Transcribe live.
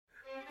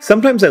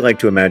Sometimes I like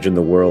to imagine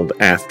the world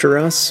after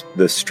us,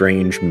 the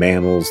strange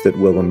mammals that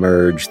will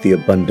emerge, the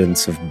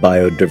abundance of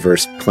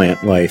biodiverse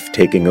plant life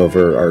taking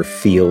over our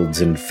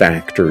fields and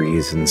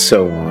factories, and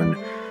so on.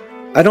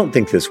 I don't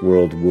think this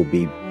world will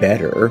be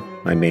better.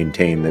 I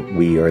maintain that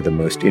we are the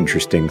most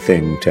interesting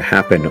thing to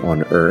happen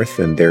on Earth,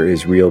 and there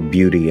is real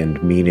beauty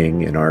and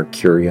meaning in our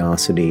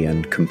curiosity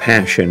and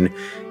compassion,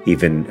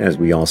 even as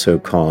we also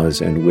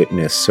cause and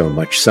witness so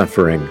much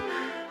suffering.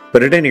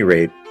 But at any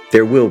rate,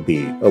 there will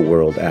be a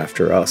world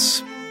after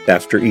us,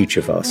 after each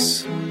of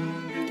us.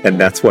 And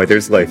that's why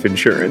there's life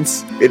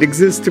insurance. It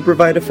exists to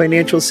provide a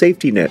financial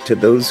safety net to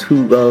those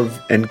who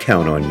love and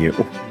count on you.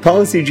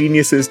 Policy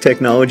Genius's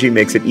technology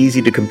makes it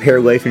easy to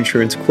compare life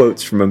insurance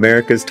quotes from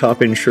America's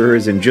top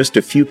insurers in just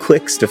a few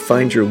clicks to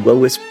find your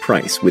lowest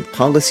price. With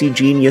Policy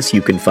Genius,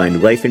 you can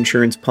find life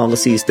insurance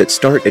policies that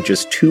start at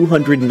just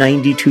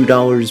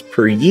 $292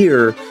 per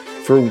year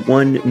for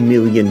 $1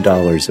 million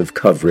of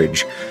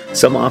coverage.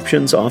 Some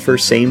options offer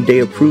same-day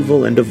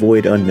approval and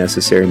avoid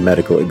unnecessary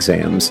medical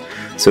exams.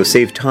 So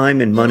save time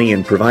and money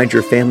and provide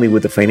your family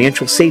with a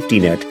financial safety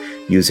net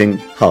using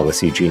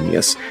Policy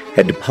Genius.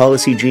 Head to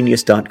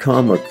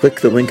policygenius.com or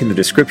click the link in the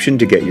description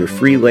to get your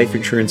free life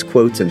insurance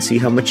quotes and see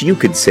how much you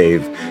could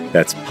save.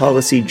 That's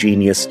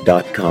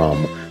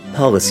policygenius.com.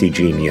 Policy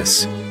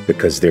Genius,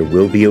 because there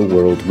will be a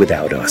world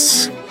without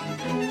us.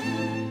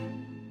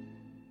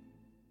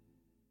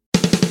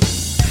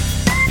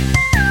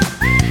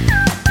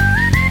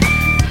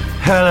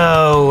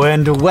 Hello,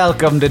 and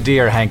welcome to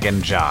Dear Hank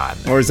and John.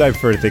 Or as I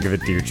prefer to think of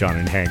it, Dear John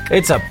and Hank.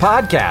 It's a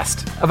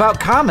podcast about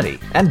comedy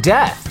and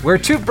death, where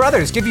two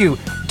brothers give you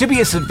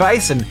dubious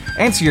advice and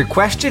answer your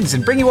questions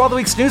and bring you all the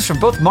week's news from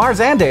both Mars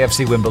and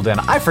AFC Wimbledon.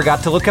 I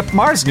forgot to look up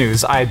Mars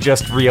news, I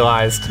just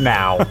realized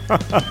now.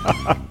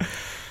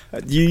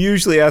 You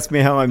usually ask me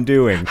how I'm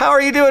doing. How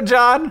are you doing,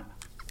 John?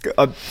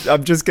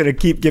 I'm just going to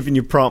keep giving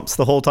you prompts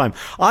the whole time.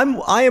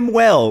 I am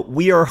well.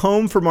 We are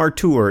home from our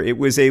tour. It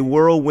was a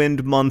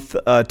whirlwind month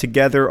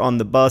together on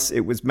the bus.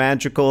 It was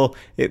magical.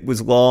 It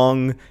was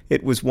long.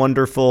 It was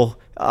wonderful.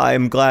 I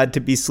am glad to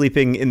be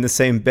sleeping in the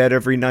same bed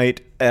every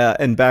night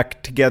and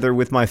back together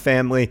with my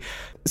family.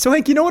 So,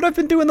 Hank, you know what I've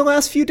been doing the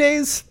last few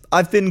days?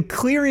 I've been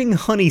clearing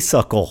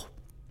honeysuckle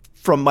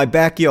from my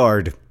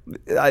backyard.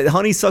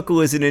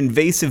 Honeysuckle is an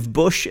invasive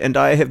bush, and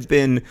I have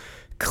been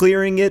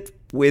clearing it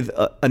with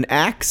an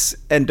axe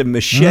and a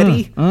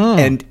machete,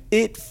 and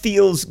it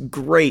feels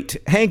great.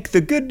 Hank,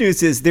 the good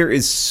news is there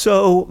is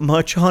so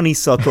much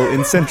honeysuckle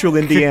in central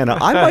Indiana.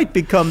 I might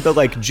become the,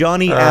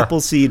 Johnny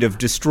Appleseed of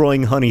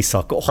destroying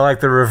honeysuckle. I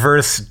like the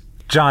reverse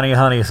Johnny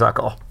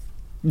Honeysuckle.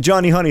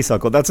 Johnny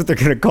Honeysuckle, that's what they're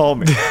going to call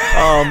me.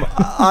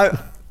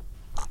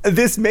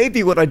 This may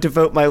be what I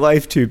devote my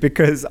life to,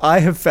 because I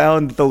have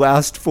found the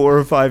last 4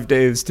 or 5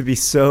 days to be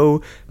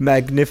so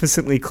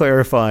magnificently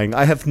clarifying.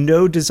 I have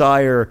no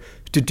desire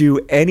to do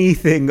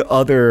anything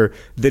other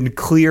than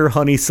clear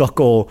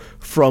honeysuckle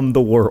from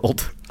the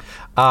world.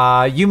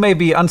 You may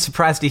be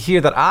unsurprised to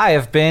hear that I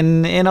have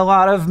been in a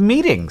lot of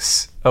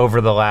meetings over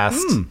the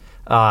last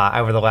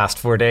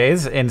 4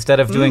 days,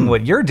 instead of doing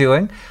what you're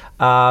doing.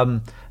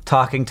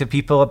 Talking to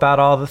people about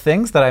all the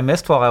things that I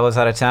missed while I was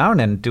out of town,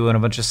 and doing a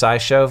bunch of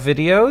SciShow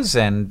videos,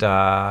 and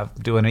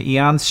doing an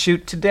Eons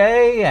shoot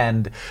today,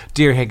 and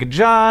Dear Hank and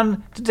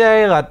John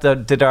today.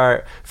 Did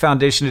our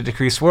Foundation to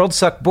Decrease World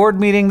Suck board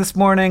meeting this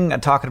morning,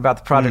 talking about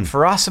the Project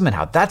for Awesome and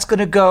how that's going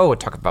to go, and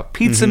talking about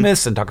Pizza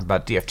Miss, and talking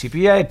about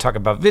DFTPA,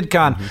 talking about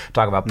VidCon,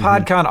 talking about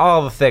PodCon,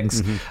 all the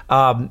things.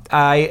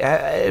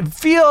 I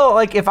feel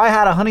like if I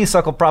had a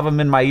honeysuckle problem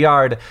in my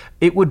yard,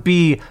 it would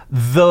be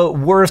the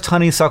worst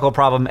honeysuckle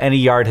problem any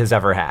yard has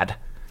ever had.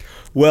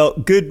 Well,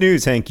 good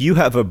news, Hank. You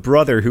have a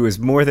brother who is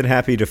more than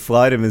happy to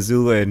fly to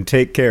Missoula and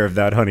take care of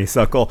that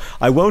honeysuckle.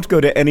 I won't go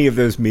to any of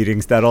those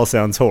meetings. That all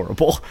sounds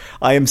horrible.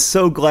 I am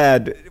so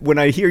glad, when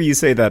I hear you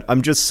say that,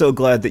 I'm just so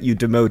glad that you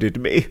demoted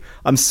me.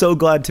 I'm so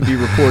glad to be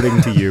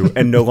reporting to you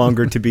and no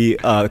longer to be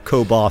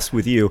co-boss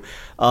with you.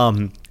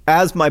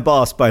 As my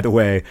boss, by the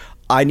way,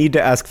 I need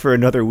to ask for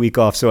another week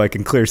off so I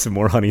can clear some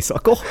more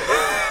honeysuckle.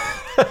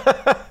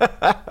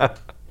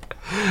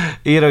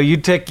 You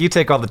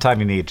take all the time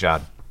you need,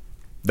 John.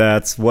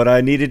 That's what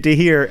I needed to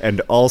hear, and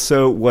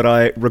also what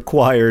I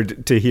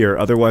required to hear.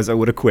 Otherwise, I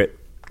would have quit.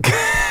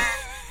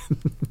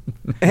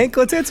 Hank,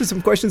 let's answer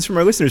some questions from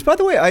our listeners. By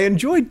the way, I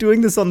enjoyed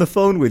doing this on the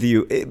phone with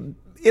you.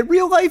 In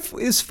real life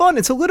is fun.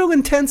 It's a little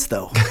intense,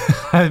 though.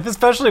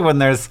 Especially when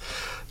there's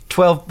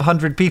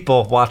 1,200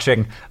 people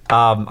watching.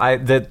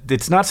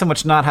 It's not so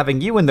much not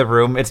having you in the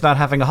room, it's not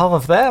having all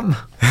of them.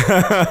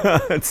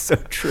 That's so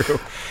true.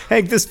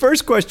 Hank, this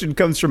first question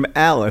comes from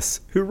Alice,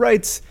 who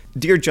writes,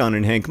 Dear John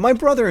and Hank, my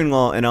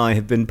brother-in-law and I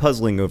have been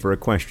puzzling over a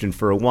question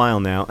for a while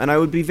now, and I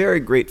would be very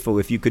grateful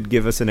if you could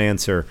give us an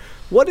answer.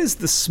 What is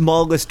the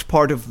smallest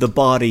part of the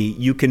body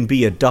you can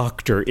be a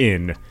doctor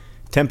in?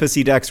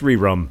 Tempest Dax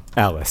Rerum,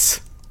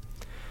 Alice.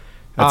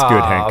 That's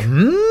good,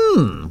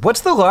 Hank.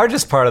 What's the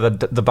largest part of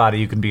the body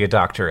you can be a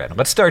doctor in?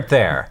 Let's start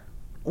there.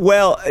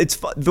 Well,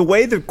 the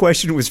way the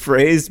question was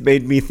phrased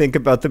made me think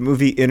about the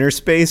movie Inner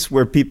Space,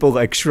 where people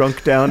like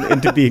shrunk down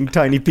into being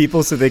tiny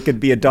people so they could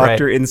be a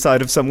doctor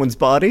inside of someone's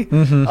body.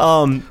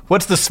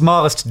 What's the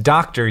smallest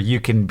doctor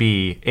you can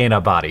be in a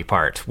body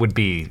part? Would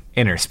be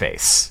inner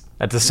space.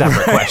 That's a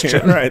separate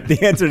question. Right.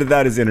 The answer to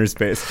that is inner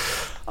space.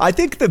 I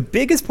think the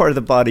biggest part of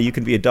the body you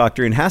can be a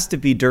doctor in has to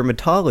be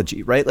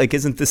dermatology, right? Like,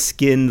 isn't the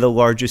skin the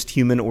largest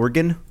human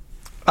organ?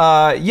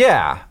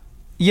 Yeah.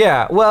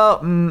 Yeah, well,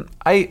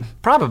 I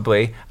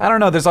don't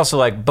know. There's also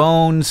like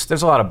bones.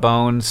 There's a lot of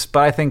bones,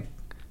 but I think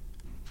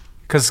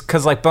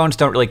because like bones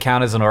don't really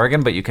count as an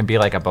organ, but you can be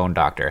like a bone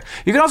doctor.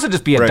 You can also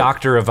just be a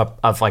doctor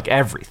of like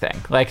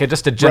everything. Like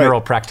just a general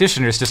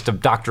practitioner is just a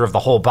doctor of the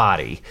whole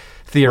body,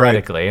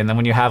 theoretically. And then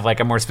when you have like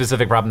a more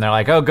specific problem, they're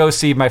like, oh, go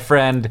see my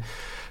friend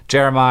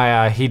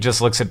Jeremiah. He just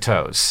looks at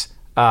toes.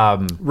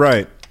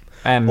 Right.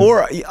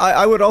 Or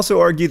I would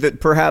also argue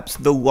that perhaps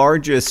the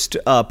largest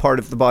part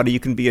of the body you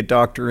can be a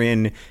doctor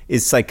in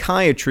is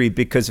psychiatry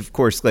because, of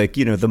course, like,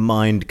 you know, the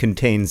mind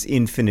contains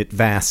infinite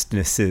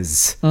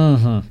vastnesses.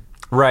 Mm-hmm.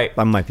 Right.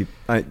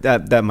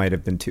 That might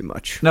have been too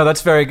much. No,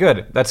 that's very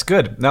good. That's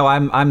good. No,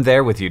 I'm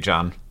there with you,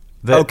 John.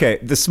 Okay,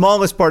 the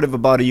smallest part of a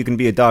body you can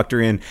be a doctor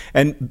in,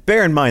 and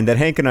bear in mind that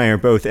Hank and I are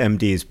both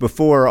MDs.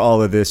 Before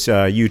all of this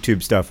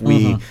YouTube stuff,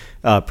 we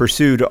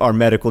pursued our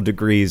medical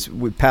degrees,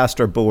 we passed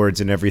our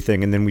boards and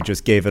everything, and then we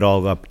just gave it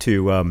all up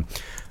to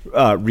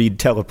read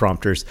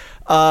teleprompters.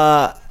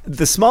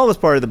 The smallest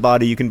part of the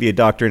body you can be a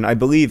doctor in, I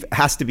believe,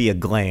 has to be a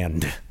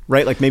gland,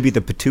 right? Like maybe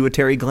the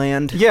pituitary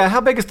gland? Yeah, how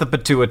big is the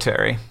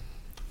pituitary?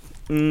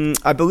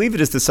 I believe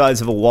it is the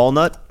size of a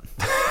walnut.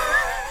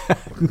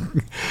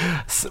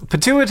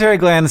 Pituitary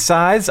gland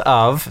size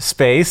of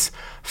space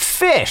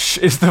fish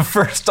is the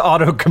first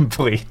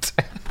autocomplete.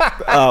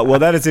 Well,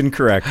 that is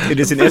incorrect.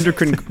 It is an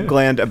endocrine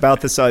gland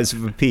about the size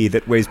of a pea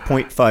that weighs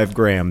 0.5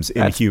 grams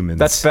in humans.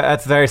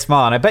 That's very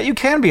small, and I bet you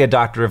can be a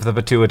doctor of the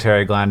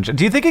pituitary gland.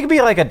 Do you think you could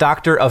be like a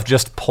doctor of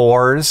just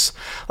pores?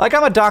 Like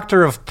I'm a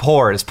doctor of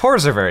pores.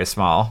 Pores are very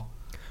small.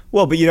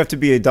 Well, but you'd have to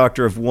be a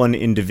doctor of one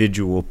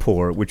individual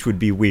pore, which would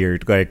be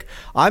weird. Like,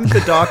 I'm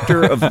the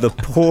doctor of the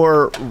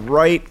pore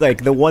right,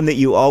 like the one that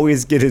you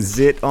always get a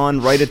zit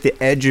on right at the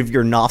edge of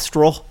your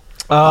nostril.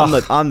 I'm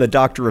the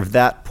doctor of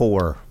that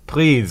pore.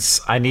 Please,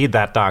 I need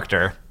that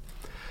doctor.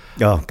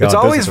 Oh, God. It's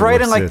always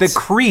right in like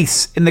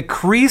zits. in the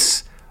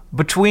crease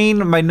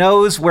between my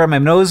nose, where my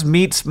nose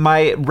meets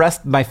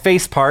my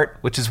face part,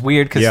 which is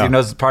weird because your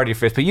nose is part of your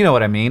face, but you know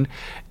what I mean.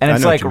 And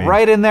it's like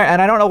right in there,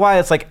 and I don't know why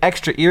it's like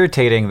extra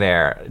irritating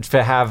there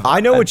to have.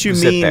 I know what you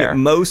mean, there.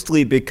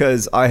 Mostly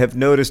because I have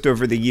noticed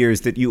over the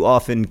years that you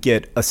often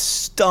get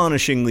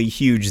astonishingly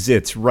huge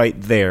zits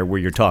right there where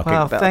you're talking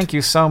about. Thank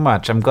you so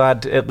much. I'm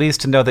glad at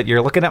least to know that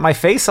you're looking at my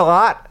face a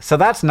lot, so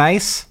that's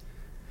nice.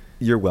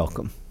 You're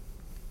welcome.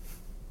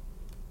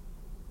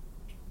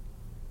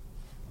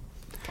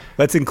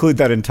 Let's include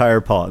that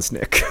entire pause,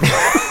 Nick.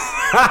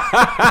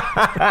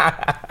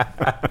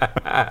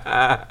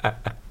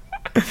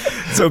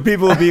 So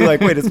people will be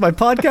like, wait, is my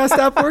podcast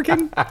app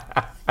working?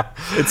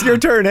 It's your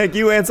turn, Hank.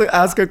 You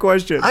ask a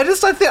question. I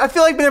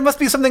feel like there must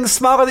be something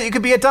smaller that you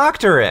could be a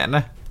doctor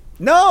in.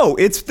 No,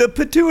 it's the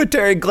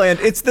pituitary gland.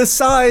 It's the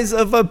size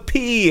of a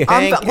pea,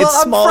 Hank.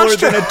 It's smaller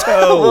than a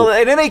toe.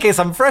 Well, in any case,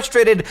 I'm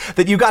frustrated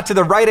that you got to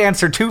the right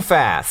answer too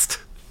fast.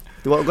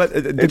 Well,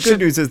 the good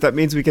news is that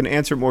means we can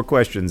answer more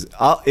questions.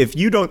 If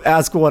you don't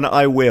ask one,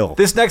 I will.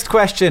 This next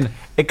question,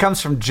 it comes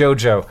from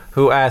Jojo,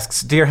 who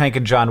asks, Dear Hank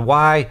and John,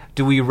 why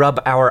do we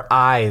rub our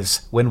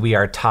eyes when we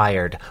are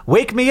tired?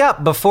 Wake me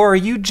up before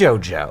you,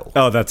 Jojo.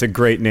 Oh, that's a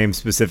great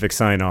name-specific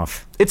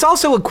sign-off. It's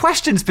also a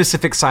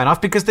question-specific sign-off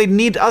because they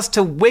need us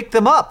to wake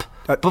them up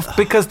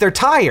because they're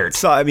tired.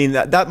 So, I mean,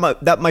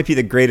 that might be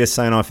the greatest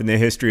sign-off in the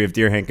history of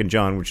Dear Hank and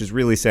John, which is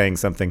really saying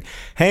something.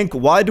 Hank,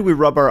 why do we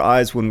rub our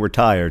eyes when we're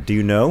tired? Do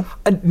you know?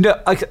 No,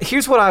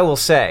 here's what I will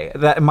say.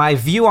 That my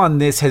view on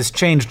this has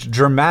changed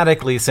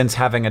dramatically since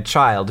having a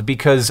child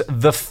because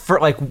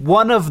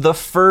one of the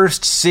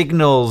first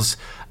signals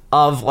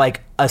of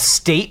like a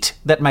state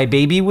that my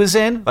baby was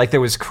in, like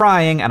there was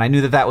crying and I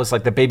knew that was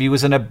like the baby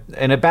was in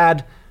a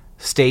bad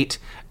state,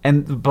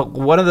 but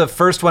one of the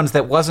first ones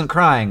that wasn't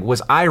crying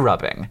was eye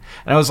rubbing,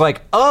 and I was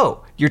like,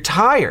 oh, you're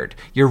tired,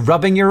 you're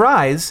rubbing your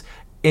eyes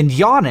and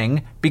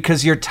yawning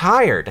because you're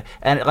tired.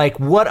 And like,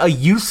 what a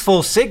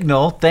useful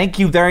signal. Thank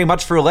you very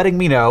much for letting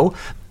me know.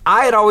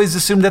 I had always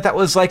assumed that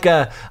was like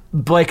a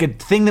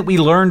thing that we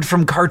learned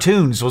from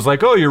cartoons. It was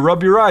like, oh, you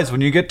rub your eyes when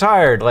you get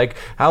tired, like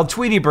how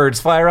Tweety birds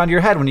fly around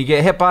your head when you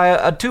get hit by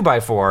a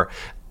 2x4.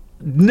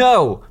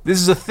 No, this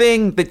is a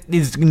thing that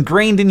is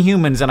ingrained in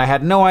humans, and I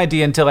had no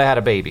idea until I had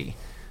a baby.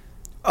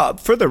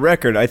 For the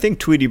record, I think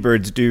Tweety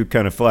birds do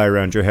kind of fly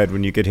around your head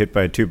when you get hit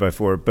by a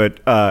 2x4, but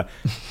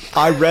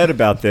I read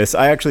about this.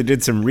 I actually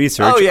did some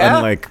research,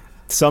 unlike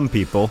some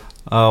people.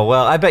 Oh,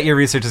 well, I bet your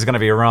research is going to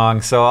be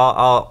wrong, so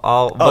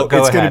I'll go ahead.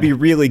 It's going to be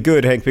really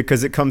good, Hank,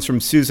 because it comes from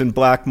Susan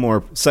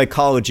Blackmore,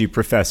 psychology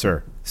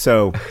professor.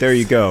 So there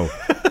you go.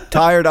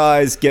 Tired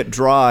eyes get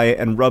dry,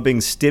 and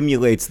rubbing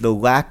stimulates the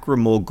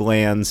lacrimal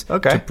glands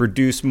to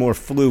produce more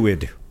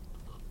fluid.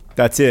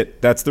 That's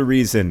it. That's the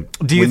reason.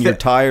 When you're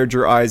tired,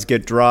 your eyes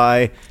get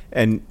dry,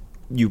 and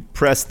you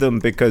press them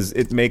because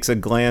it makes a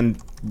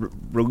gland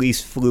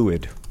release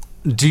fluid.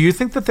 Do you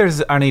think that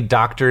there's any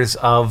doctors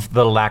of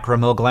the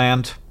lacrimal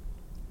gland?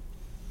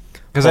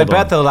 Because I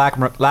bet the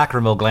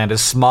lacrimal gland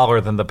is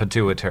smaller than the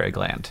pituitary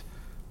gland.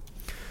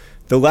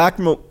 The the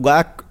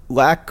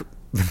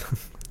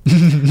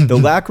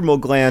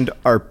lacrimal gland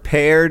are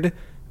paired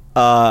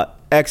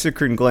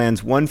exocrine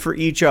glands, one for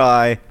each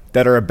eye,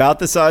 that are about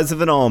the size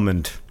of an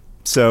almond.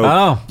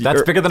 So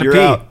that's bigger than a pea.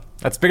 Out.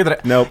 That's bigger than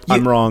Nope,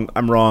 I'm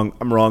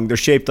wrong. They're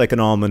shaped like an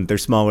almond. They're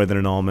smaller than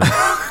an almond.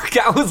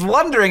 I was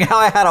wondering how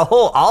I had a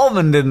whole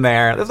almond in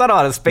there. There's not a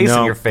lot of space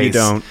in your face. You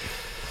don't.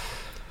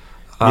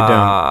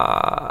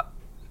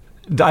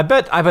 I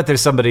bet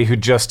there's somebody who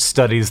just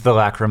studies the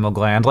lacrimal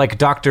gland, like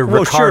Dr.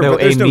 Ricardo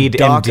A. Mead,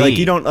 MD. Like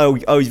you don't.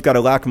 You've got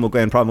a lacrimal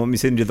gland problem. Let me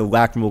send you to the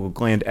lacrimal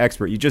gland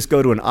expert. You just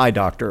go to an eye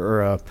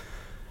doctor or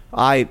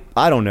I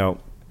don't know.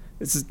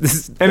 Is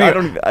this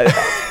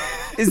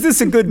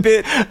a good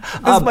bit?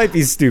 This might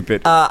be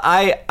stupid.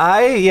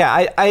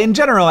 In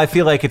general, I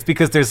feel like it's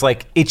because there's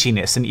like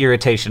itchiness and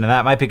irritation, and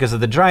that might be because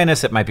of the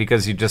dryness. It might be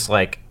because you just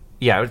like,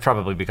 it would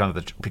probably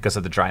because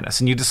of the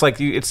dryness, and you just like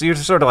you're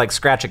sort of like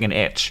scratching an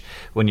itch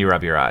when you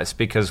rub your eyes,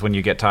 because when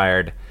you get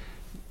tired,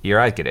 your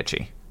eyes get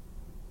itchy.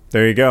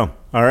 There you go.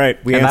 All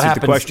right, we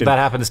answered the question. That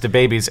happens to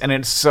babies, and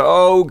it's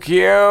so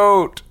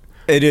cute.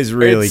 It is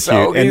really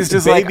cute. And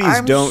just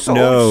babies don't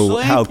know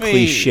how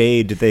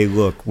cliched they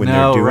look when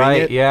they're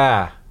doing it.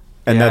 Yeah.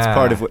 And that's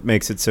part of what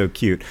makes it so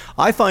cute.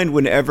 I find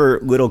whenever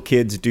little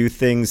kids do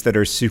things that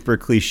are super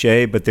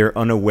cliche, but they're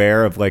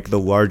unaware of like the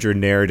larger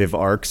narrative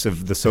arcs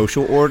of the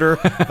social order,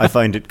 I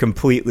find it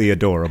completely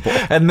adorable.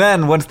 And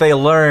then once they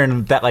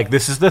learn that like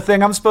this is the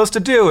thing I'm supposed to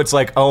do, it's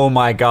like, oh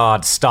my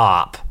God,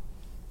 stop.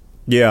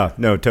 Yeah,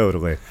 no,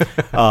 totally.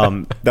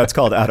 That's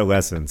called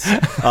adolescence.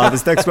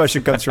 This next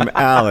question comes from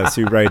Alice,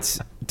 who writes,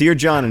 "Dear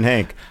John and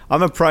Hank,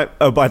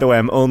 oh, by the way,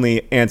 I'm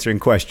only answering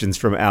questions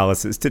from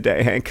Alice's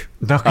today, Hank.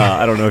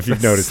 I don't know if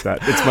you've noticed that.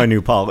 It's my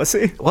new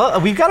policy." Well,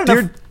 we've got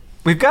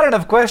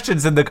enough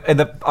questions in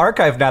the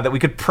archive now that we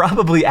could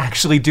probably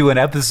actually do an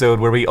episode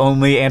where we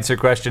only answer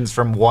questions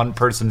from one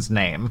person's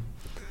name.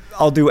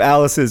 I'll do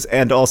Alice's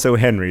and also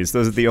Henry's.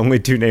 Those are the only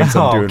two names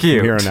I'm doing from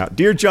here on out.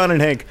 Dear John and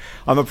Hank,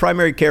 I'm a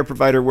primary care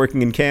provider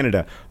working in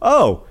Canada.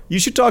 Oh, you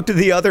should talk to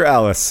the other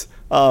Alice.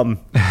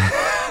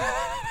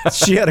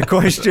 She had a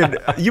question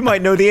you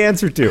might know the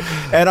answer to.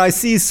 And I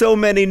see so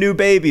many new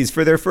babies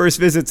for their first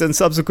visits and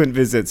subsequent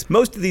visits.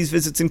 Most of these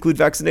visits include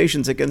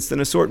vaccinations against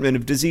an assortment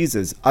of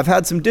diseases. I've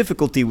had some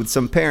difficulty with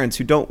some parents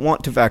who don't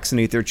want to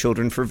vaccinate their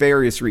children for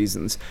various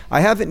reasons.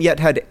 I haven't yet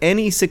had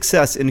any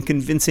success in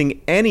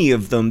convincing any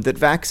of them that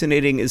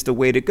vaccinating is the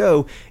way to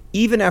go,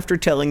 even after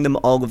telling them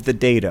all of the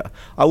data.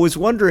 I was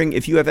wondering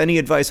if you have any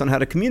advice on how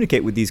to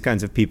communicate with these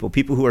kinds of people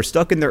who are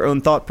stuck in their own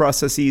thought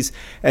processes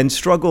and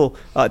struggle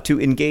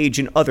to engage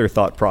in other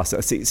thought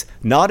processes.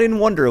 Not in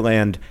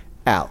Wonderland,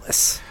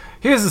 Alice.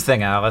 Here's the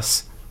thing,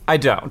 Alice. I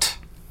don't.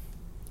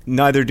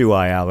 Neither do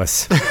I,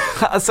 Alice.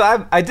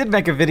 So I did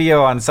make a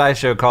video on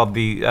SciShow called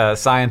The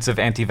Science of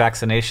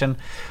Anti-Vaccination,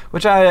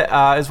 which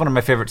is one of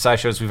my favorite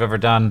SciShows we've ever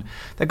done,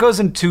 that goes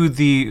into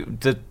the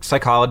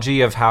psychology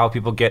of how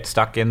people get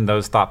stuck in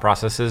those thought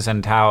processes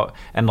and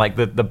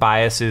the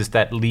biases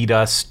that lead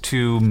us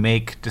to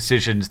make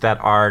decisions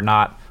that are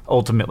not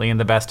ultimately in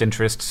the best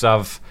interests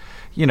of,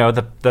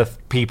 the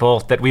people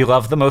that we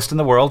love the most in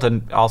the world,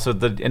 and also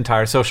the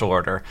entire social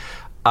order.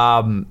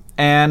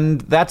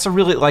 And that's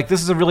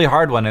this is a really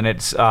hard one, and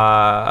it's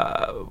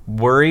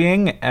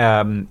worrying.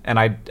 And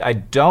I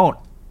don't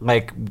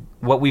like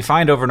what we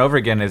find over and over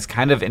again is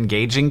kind of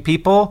engaging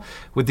people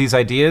with these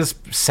ideas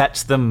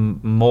sets them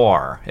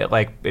more.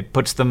 It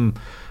puts them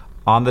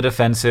on the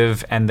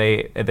defensive, and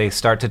they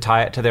start to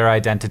tie it to their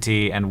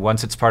identity. And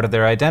once it's part of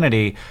their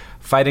identity,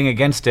 fighting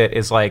against it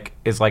is like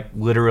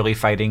literally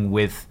fighting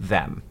with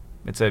them.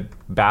 It's a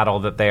battle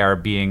that they are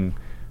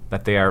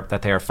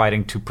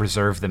fighting to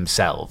preserve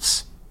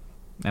themselves.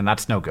 And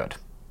that's no good.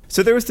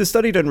 So there was this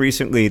study done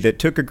recently that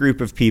took a group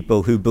of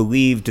people who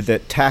believed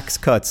that tax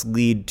cuts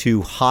lead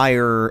to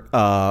higher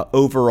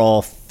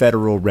overall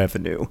federal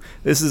revenue.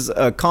 This is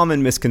a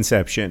common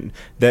misconception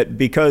that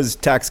because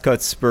tax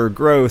cuts spur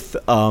growth,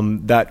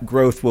 that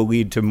growth will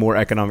lead to more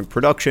economic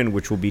production,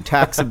 which will be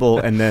taxable,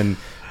 and then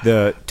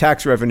the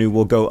tax revenue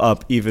will go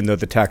up even though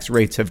the tax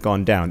rates have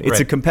gone down. It's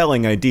a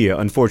compelling idea.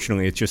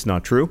 Unfortunately, it's just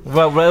not true.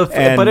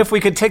 But if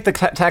we could take the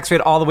tax rate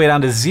all the way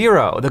down to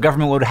zero, the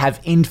government would have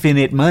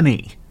infinite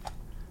money.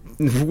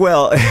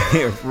 Well,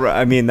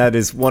 I mean, that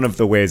is one of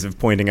the ways of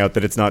pointing out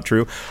that it's not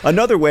true.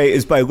 Another way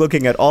is by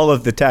looking at all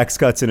of the tax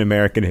cuts in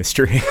American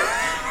history.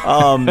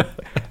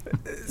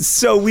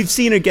 So we've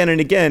seen again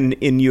and again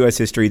in U.S.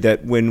 history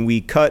that when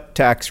we cut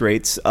tax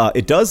rates,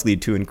 it does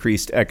lead to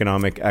increased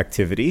economic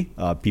activity.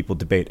 People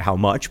debate how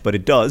much, but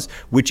it does,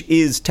 which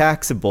is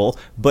taxable.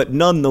 But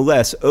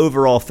nonetheless,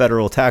 overall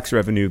federal tax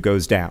revenue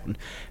goes down.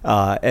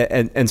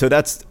 And so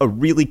that's a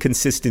really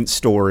consistent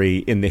story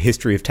in the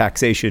history of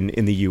taxation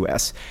in the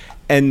U.S.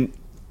 And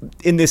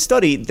in this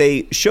study,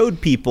 they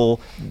showed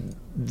people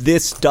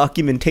this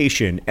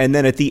documentation, and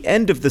then at the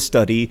end of the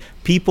study,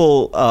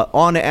 people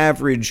on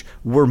average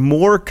were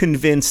more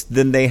convinced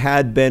than they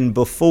had been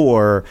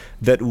before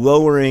that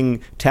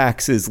lowering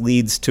taxes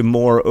leads to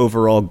more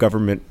overall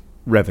government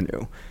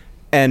revenue.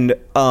 And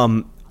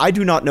I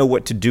do not know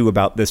what to do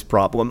about this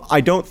problem.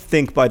 I don't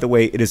think, by the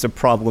way, it is a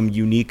problem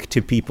unique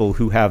to people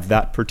who have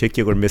that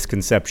particular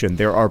misconception.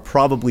 There are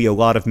probably a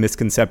lot of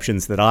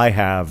misconceptions that I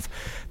have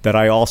that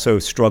I also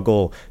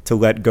struggle to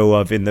let go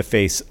of in the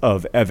face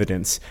of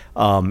evidence.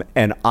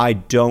 And I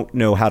don't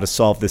know how to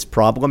solve this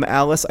problem,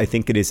 Alice. I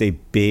think it is a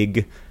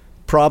big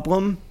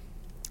problem.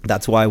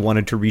 That's why I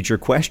wanted to read your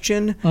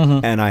question,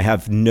 and I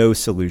have no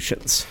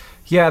solutions.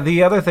 Yeah,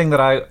 the other thing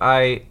that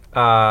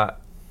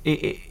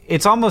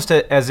it's almost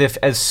as if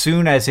as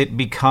soon as it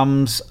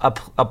becomes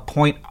a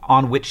point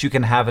on which you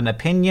can have an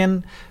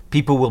opinion,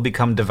 people will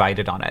become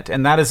divided on it.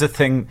 And that is a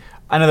thing.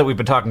 I know that we've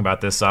been talking about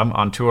this some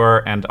on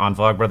tour and on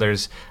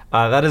Vlogbrothers.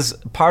 That is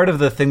part of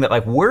the thing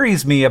that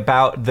worries me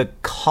about the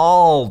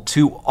call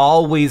to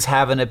always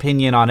have an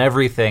opinion on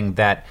everything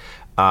that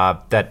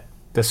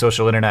the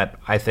social internet,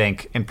 I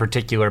think, in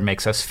particular,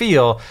 makes us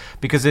feel.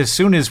 Because as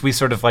soon as we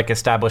sort of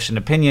establish an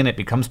opinion, it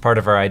becomes part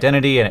of our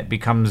identity, and it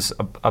becomes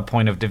a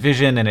point of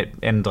division,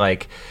 and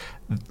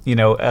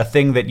a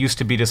thing that used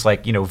to be just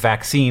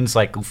vaccines,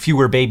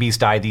 fewer babies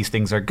die, these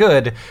things are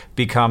good,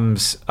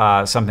 becomes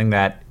something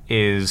that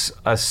is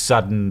a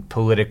sudden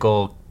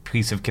political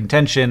piece of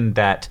contention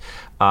that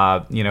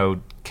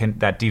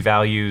that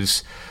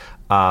devalues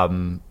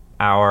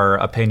our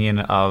opinion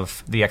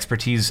of the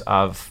expertise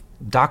of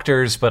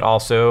doctors, but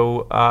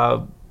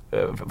also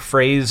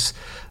phrase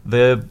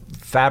the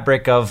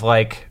fabric of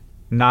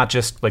not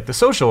just the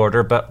social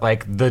order, but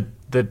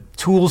the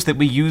tools that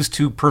we use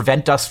to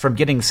prevent us from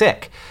getting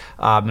sick.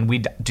 And we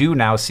do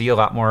now see a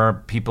lot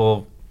more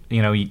people,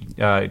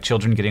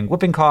 children getting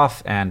whooping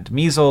cough and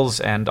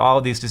measles and all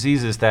of these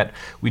diseases that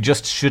we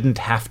just shouldn't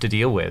have to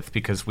deal with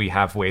because we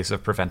have ways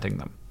of preventing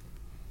them.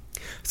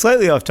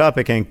 Slightly off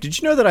topic, Hank. Did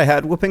you know that I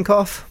had whooping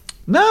cough?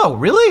 No,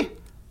 really?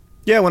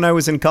 Yeah, when I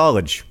was in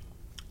college.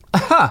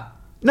 Huh.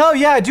 No,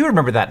 yeah, I do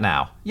remember that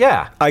now.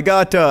 Yeah. I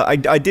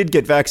did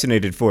get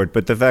vaccinated for it,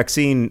 but the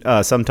vaccine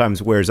sometimes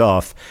wears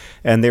off.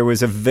 And there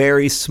was a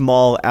very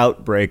small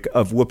outbreak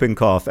of whooping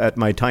cough at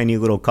my tiny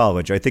little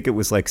college. I think it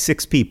was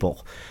 6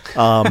 people.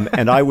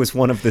 And I was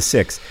one of the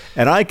 6.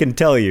 And I can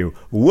tell you,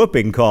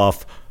 whooping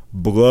cough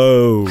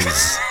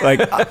blows.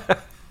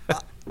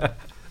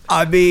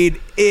 I mean,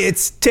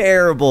 it's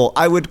terrible.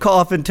 I would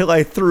cough until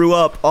I threw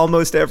up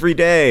almost every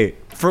day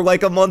for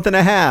a month and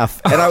a half.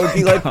 And I would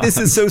be this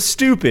is so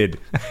stupid.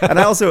 And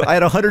I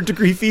had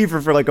 100-degree fever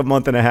for a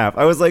month and a half.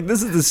 I was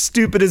this is the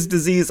stupidest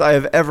disease I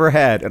have ever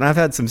had. And I've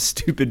had some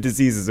stupid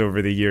diseases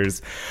over the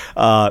years.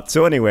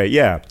 So anyway,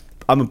 yeah,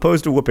 I'm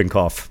opposed to whooping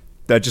cough.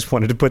 I just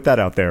wanted to put that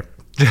out there.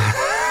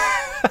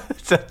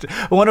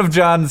 One of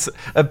John's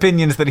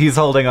opinions that he's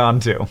holding on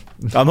to.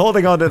 I'm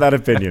holding on to that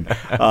opinion.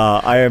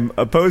 I am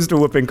opposed to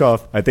whooping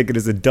cough. I think it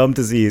is a dumb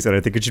disease, and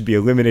I think it should be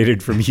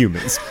eliminated from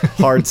humans.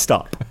 Hard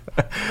stop.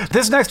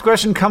 This next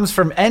question comes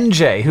from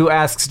NJ, who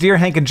asks, Dear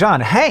Hank and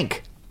John,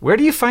 Hank, where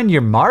do you find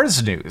your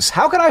Mars news?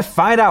 How can I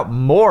find out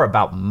more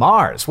about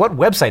Mars? What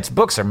websites,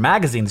 books, or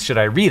magazines should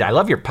I read? I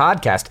love your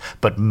podcast,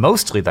 but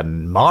mostly the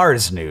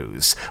Mars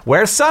news.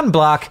 Wear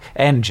sunblock,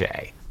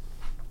 NJ.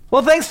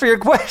 Well, thanks for your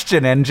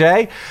question,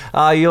 NJ.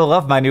 You'll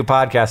love my new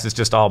podcast. It's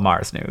just all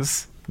Mars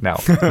news. No.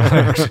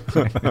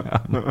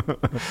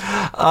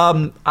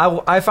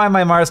 I find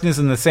my Mars news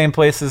in the same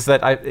places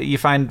that you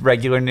find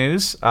regular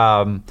news.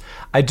 I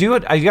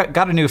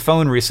got a new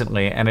phone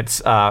recently, and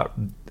it's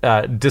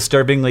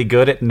disturbingly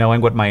good at knowing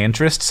what my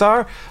interests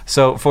are.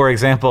 So, for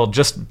example,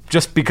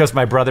 just because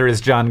my brother is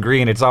John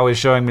Green, it's always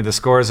showing me the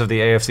scores of the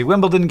AFC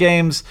Wimbledon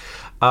games.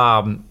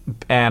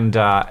 And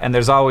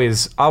there's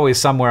always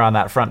somewhere on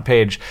that front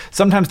page.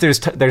 Sometimes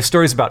there's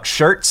stories about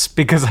shirts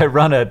because I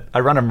run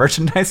a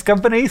merchandise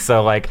company,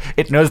 so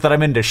it knows that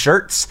I'm into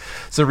shirts.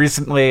 So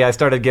recently I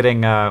started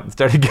getting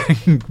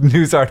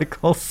news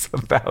articles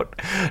about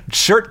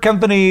shirt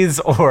companies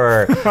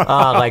or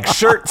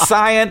shirt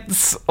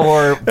science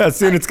or. Yeah,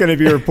 soon it's going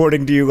to be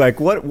reporting to you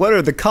what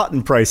are the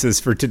cotton prices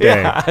for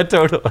today? Yeah,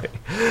 totally.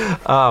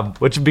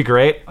 Which would be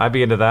great. I'd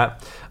be into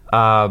that.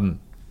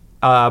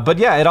 But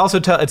yeah,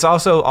 it's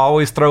also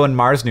always throwing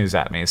Mars news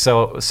at me.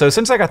 So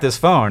since I got this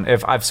phone,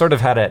 if I've sort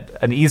of had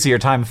an easier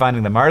time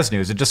finding the Mars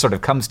news, it just sort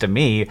of comes to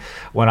me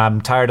when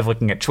I'm tired of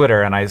looking at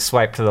Twitter and I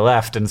swipe to the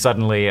left and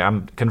suddenly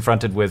I'm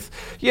confronted with,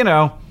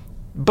 some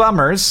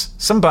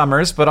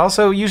bummers, but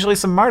also usually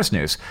some Mars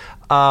news.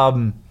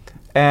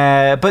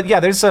 But yeah,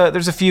 there's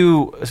a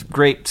few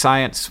great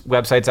science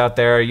websites out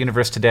there.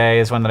 Universe Today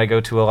is one that I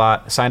go to a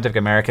lot. Scientific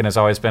American has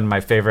always been my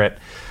favorite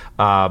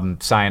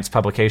science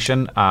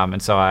publication,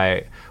 and so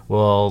I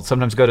will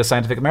sometimes go to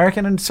Scientific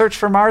American and search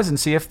for Mars and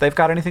see if they've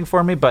got anything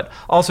for me, but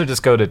also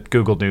just go to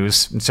Google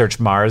News and search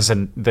Mars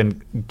and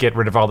then get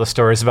rid of all the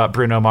stories about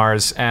Bruno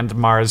Mars and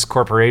Mars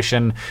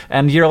Corporation,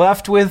 and you're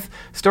left with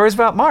stories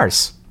about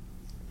Mars.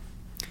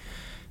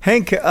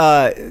 Hank,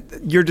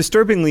 your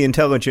disturbingly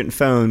intelligent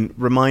phone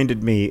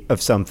reminded me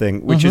of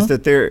something, which is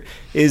that there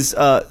is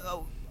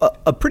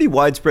a pretty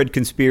widespread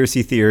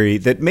conspiracy theory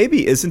that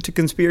maybe isn't a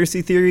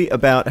conspiracy theory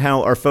about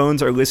how our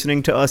phones are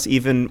listening to us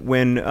even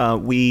when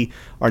we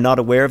are not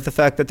aware of the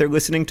fact that they're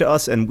listening to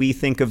us, and we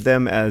think of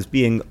them as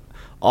being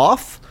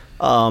off.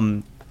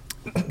 And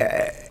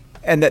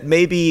that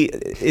maybe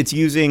it's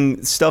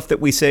using stuff that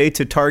we say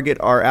to target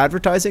our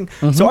advertising.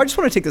 So I just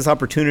want to take this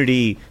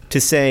opportunity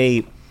to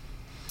say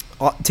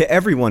to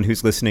everyone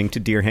who's listening to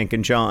Dear Hank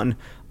and John,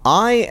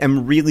 I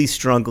am really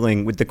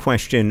struggling with the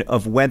question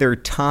of whether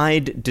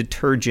Tide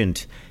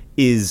detergent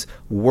is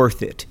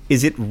worth it.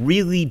 Is it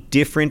really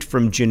different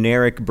from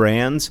generic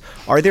brands?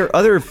 Are there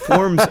other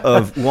forms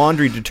of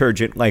laundry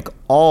detergent like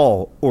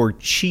All or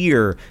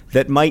Cheer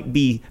that might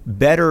be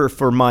better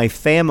for my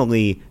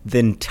family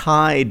than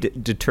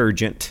Tide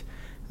detergent?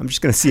 I'm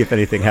just going to see if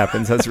anything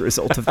happens as a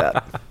result of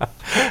that.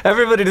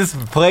 Everybody just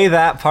play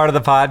that part of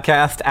the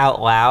podcast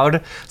out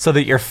loud so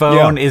that your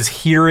phone is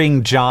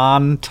hearing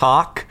John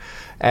talk.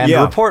 And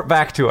report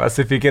back to us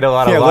if you get a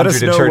lot of laundry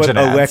detergent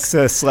ads.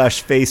 Alexa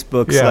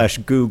 /Facebook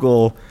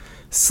 /Google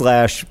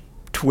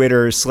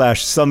 /Twitter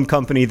 /some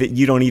company that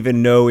you don't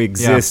even know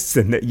exists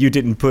and that you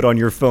didn't put on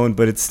your phone,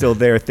 but it's still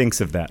there,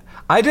 thinks of that.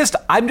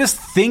 I'm just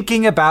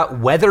thinking about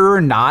whether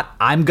or not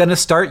I'm going to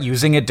start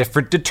using a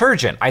different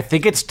detergent. I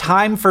think it's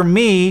time for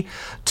me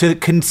to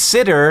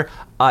consider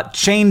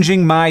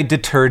changing my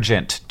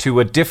detergent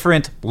to a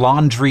different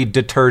laundry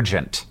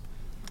detergent.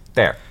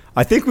 There.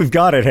 I think we've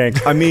got it,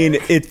 Hank. I mean,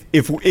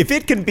 if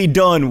it can be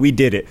done, we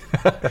did it.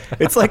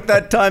 It's like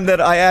that time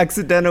that I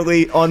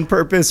accidentally, on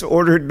purpose,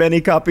 ordered many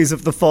copies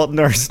of The Fault in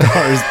Our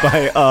Stars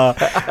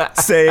by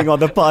saying on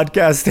the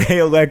podcast, "Hey,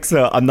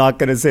 Alexa," I'm not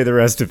going to say the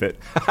rest of it.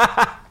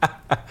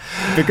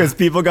 Because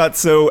people got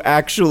so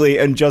actually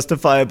and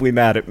justifiably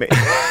mad at me.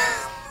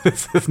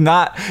 This is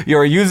not,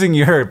 you're using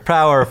your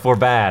power for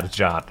bad,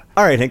 John.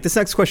 All right, Hank, this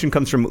next question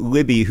comes from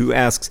Libby, who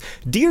asks,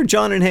 "Dear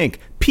John and Hank,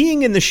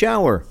 peeing in the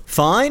shower,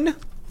 fine?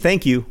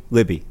 Thank you,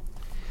 Libby."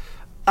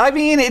 I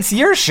mean, it's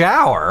your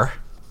shower.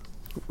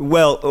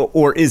 Well,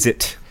 or is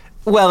it?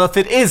 Well, if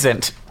it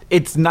isn't,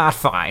 it's not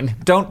fine.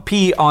 Don't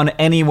pee on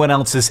anyone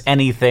else's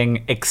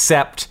anything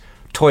except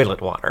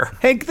toilet water.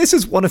 Hank, this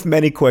is one of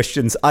many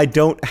questions I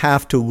don't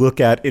have to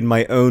look at in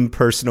my own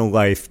personal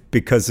life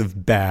because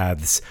of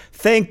baths.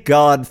 Thank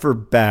God for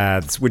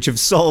baths, which have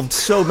solved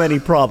so many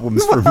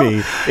problems for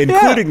me,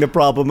 including the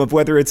problem of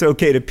whether it's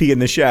okay to pee in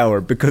the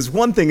shower, because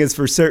one thing is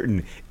for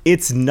certain,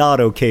 it's not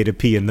okay to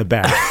pee in the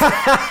bath.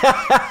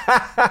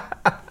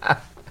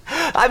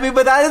 I mean,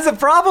 but that is a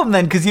problem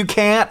then, because you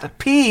can't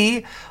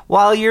pee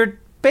while you're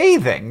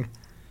bathing.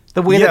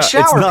 The way that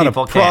shower it's not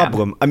people a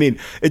problem. I mean,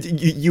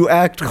 you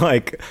act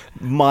like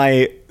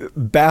my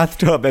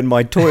bathtub and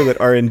my toilet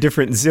are in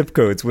different zip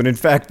codes when in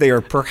fact they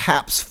are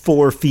perhaps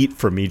 4 feet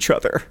from each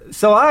other.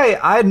 So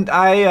I'm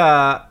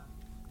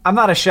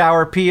not a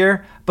shower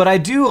peer, but I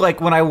do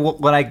like when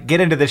I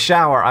get into the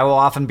shower, I will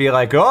often be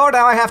like, oh,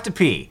 now I have to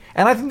pee.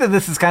 And I think that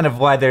this is kind of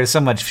why there's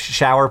so much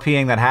shower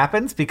peeing that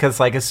happens,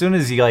 because like as soon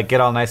as you like get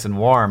all nice and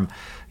warm,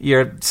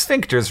 your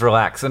sphincters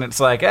relax, and it's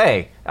like,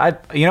 hey,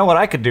 you know what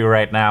I could do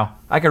right now?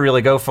 I could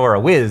really go for a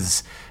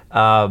whiz.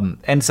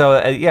 And so,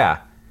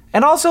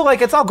 And also,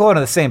 like, it's all going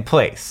to the same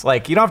place.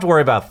 Like, you don't have to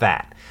worry about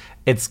that.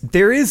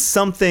 There is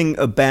something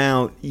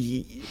about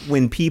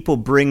when people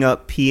bring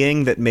up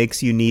peeing that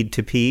makes you need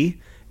to pee.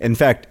 In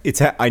fact,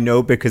 I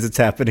know because it's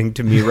happening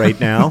to me right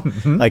now.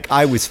 Like,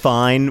 I was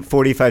fine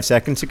 45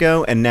 seconds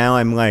ago, and now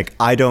I'm like,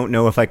 I don't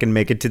know if I can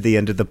make it to the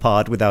end of the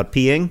pod without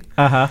peeing.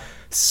 Uh-huh.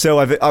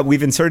 So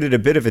we've inserted a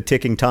bit of a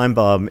ticking time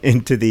bomb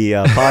into the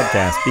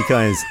podcast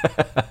because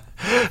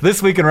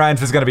This Week in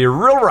Rhymes is going to be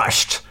real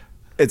rushed.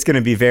 It's going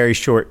to be very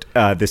short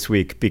this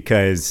week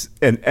because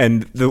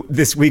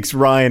this week's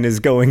Ryan is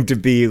going to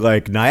be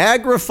like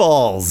Niagara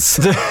Falls.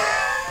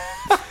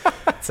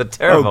 It's a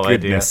terrible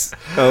idea.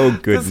 Oh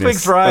goodness! This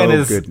week's Ryan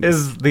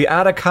is the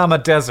Atacama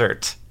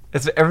Desert.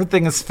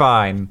 Everything is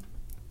fine.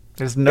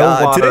 There's no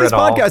water today's at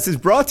all. Today's podcast is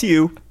brought to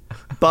you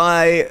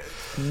by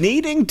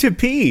needing to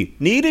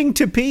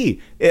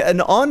pee.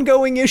 An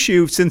ongoing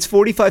issue since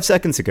 45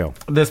 seconds ago.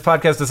 This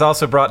podcast is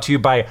also brought to you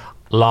by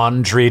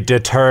laundry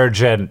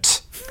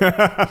detergent.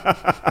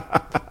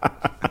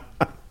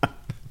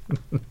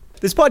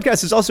 This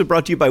podcast is also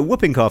brought to you by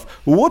Whooping Cough.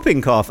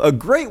 Whooping Cough, a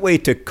great way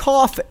to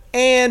cough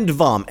and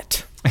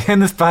vomit.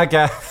 And this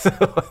podcast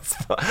was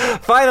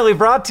finally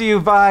brought to you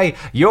by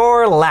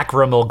your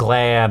lacrimal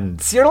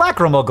glands. Your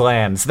lacrimal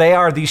glands. They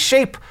are the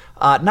shape,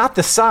 not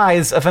the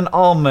size of an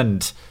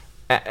almond.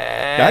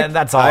 And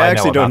that's all I know. I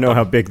actually don't about know them.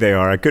 how big they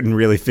are. I couldn't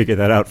really figure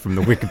that out from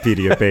the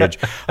Wikipedia page.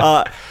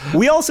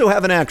 We also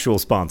have an actual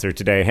sponsor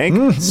today, Hank.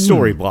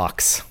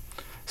 Storyblocks.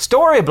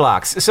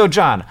 Storyblocks. So,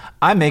 John,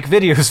 I make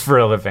videos for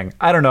a living.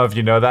 I don't know if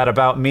you know that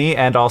about me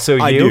and also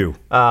you. I do.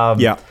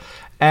 Yeah.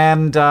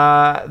 And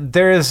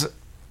there's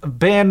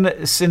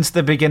been, since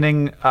the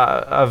beginning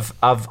of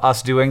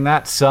us doing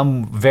that,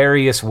 some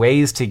various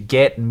ways to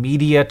get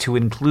media to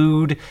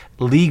include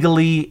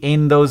legally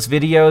in those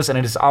videos, and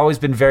it has always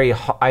been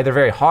either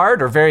very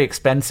hard or very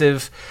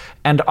expensive,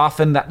 and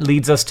often that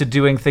leads us to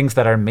doing things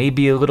that are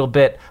maybe a little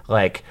bit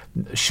like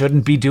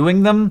shouldn't be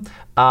doing them,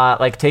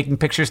 like taking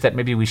pictures that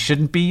maybe we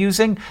shouldn't be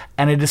using.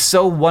 And it is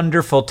so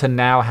wonderful to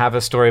now have a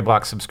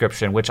Storyblocks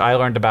subscription, which I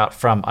learned about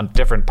from a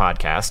different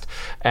podcast,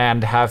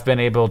 and have been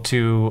able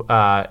to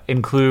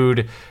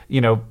include,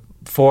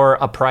 for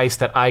a price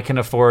that I can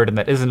afford and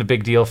that isn't a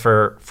big deal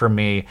for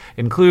me,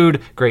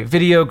 include great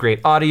video,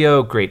 great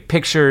audio, great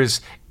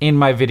pictures in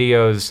my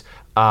videos.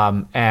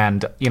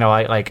 And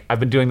I've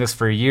been doing this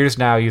for years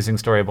now using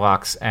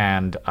Storyblocks,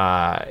 and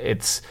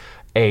it's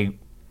a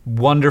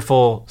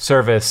wonderful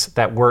service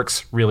that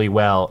works really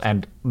well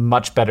and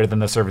much better than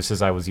the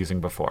services I was using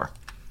before.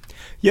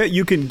 Yeah,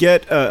 you can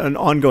get an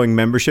ongoing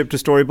membership to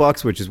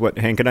Storyblocks, which is what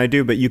Hank and I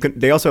do, but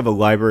they also have a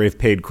library of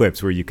paid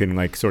clips where you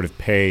can sort of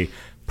pay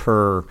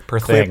per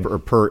clip thing or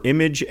per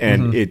image,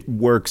 and it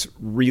works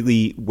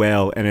really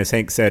well. And as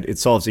Hank said, it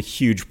solves a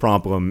huge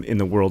problem in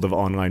the world of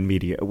online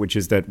media, which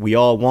is that we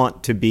all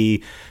want to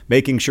be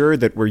making sure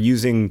that we're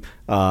using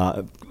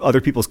other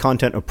people's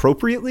content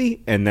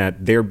appropriately and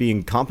that they're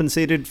being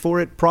compensated for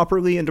it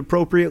properly and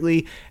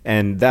appropriately.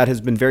 And that has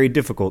been very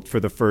difficult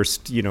for the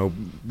first,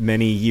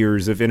 many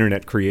years of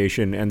internet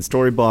creation. And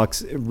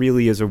Storyblocks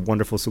really is a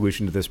wonderful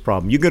solution to this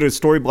problem. You go to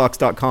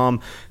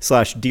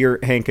storyblocks.com/Dear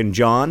Hank and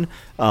John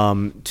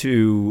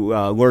to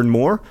learn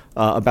more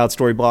about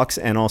Storyblocks,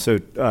 and also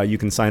you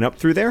can sign up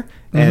through there.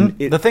 And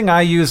the thing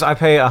I use, I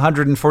pay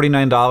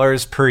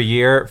 $149 per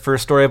year for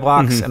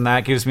Storyblocks, and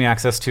that gives me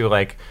access to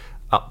like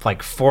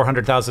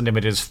 400,000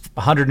 images,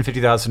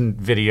 150,000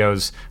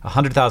 videos,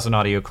 100,000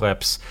 audio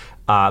clips.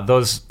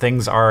 Those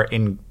things are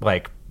in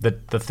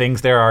the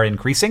things there are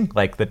increasing.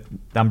 Like the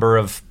number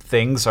of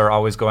things are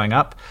always going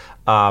up.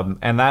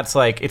 And that's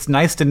it's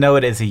nice to know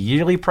it as a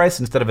yearly price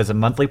instead of as a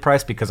monthly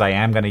price, because I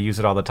am going to use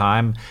it all the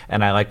time.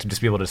 And I like to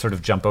just be able to sort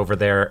of jump over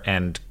there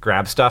and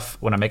grab stuff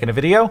when I'm making a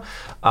video.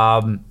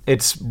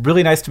 It's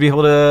really nice to be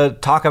able to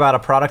talk about a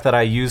product that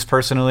I use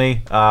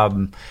personally,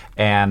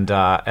 and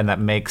that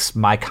makes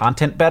my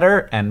content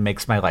better and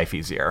makes my life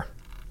easier.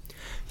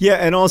 Yeah,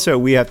 and also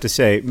we have to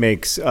say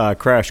makes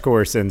Crash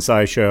Course and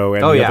SciShow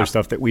and other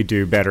stuff that we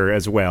do better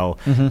as well.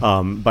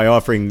 By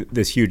offering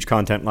this huge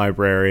content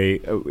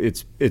library,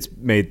 it's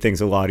made things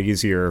a lot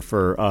easier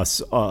for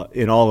us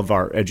in all of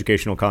our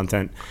educational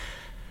content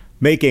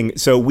making.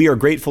 So we are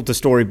grateful to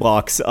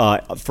Storyblocks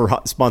for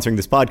sponsoring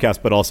this podcast,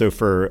 but also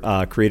for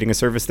creating a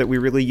service that we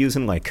really use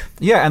and like.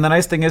 Yeah, and the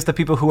nice thing is the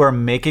people who are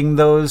making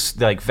those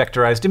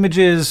vectorized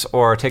images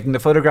or taking the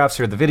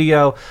photographs or the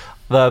video,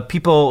 the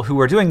people who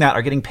are doing that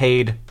are getting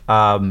paid.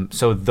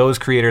 So those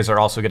creators are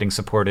also getting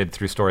supported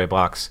through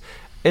Storyblocks.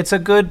 It's a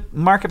good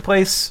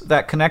marketplace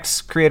that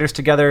connects creators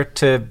together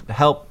to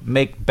help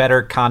make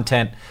better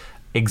content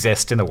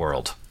exist in the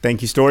world.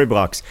 Thank you,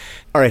 Storyblocks.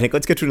 All right, Hank,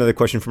 let's get to another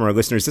question from our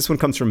listeners. This one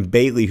comes from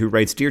Bailey, who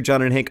writes, Dear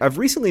John and Hank, I've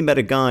recently met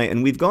a guy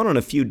and we've gone on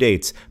a few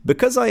dates.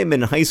 Because I am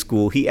in high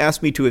school, he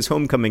asked me to his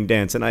homecoming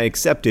dance and I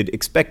accepted,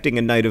 expecting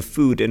a night of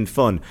food and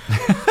fun.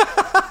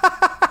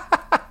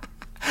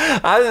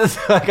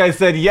 I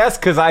said yes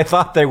because I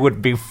thought there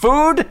would be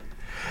food.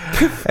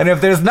 And if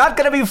there's not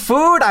going to be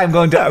food, I'm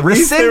going to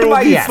rescind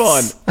my yes.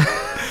 Fun.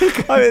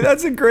 I mean,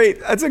 that's a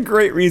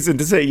great reason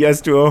to say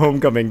yes to a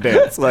homecoming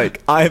dance.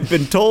 I've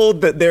been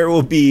told that there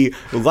will be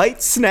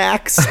light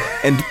snacks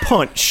and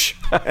punch,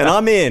 and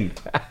I'm in.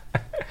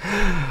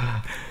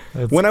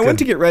 When I went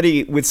to get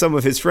ready with some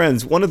of his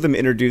friends, one of them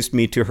introduced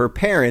me to her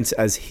parents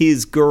as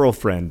his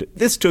girlfriend.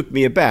 This took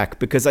me aback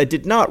because I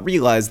did not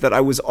realize that I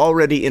was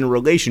already in a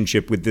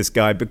relationship with this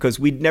guy because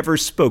we'd never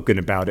spoken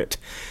about it.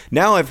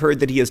 Now I've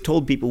heard that he has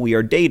told people we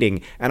are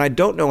dating, and I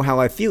don't know how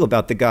I feel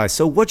about the guy,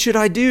 so what should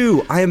I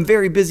do? I am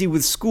very busy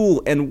with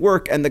school and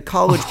work and the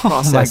college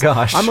process. Oh my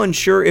gosh. I'm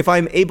unsure if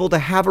I'm able to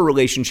have a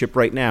relationship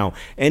right now.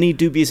 Any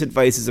dubious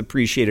advice is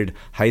appreciated.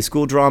 High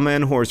school drama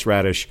and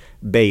horseradish.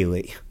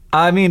 Bailey.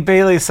 I mean,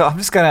 Bailey, so I'm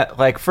just going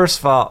to, first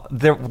of all,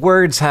 the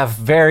words have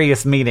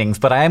various meanings,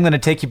 but I am going to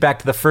take you back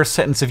to the first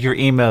sentence of your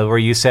email where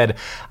you said,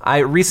 I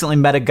recently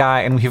met a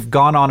guy and we've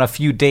gone on a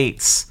few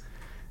dates.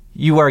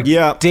 You are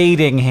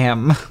dating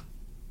him.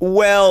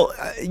 Well,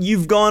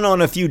 you've gone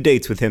on a few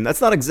dates with him.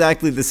 That's not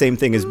exactly the same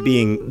thing as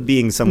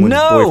being someone's boyfriend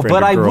or girlfriend. No,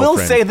 but I will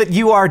say that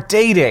you are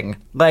dating.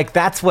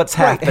 That's what's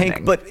happening.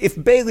 Hank, but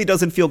if Bailey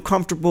doesn't feel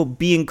comfortable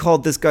being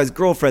called this guy's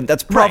girlfriend,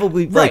 that's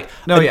probably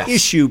an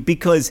issue,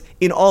 because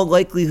in all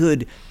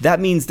likelihood,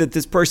 that means that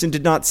this person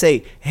did not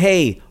say,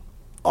 hey,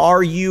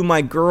 are you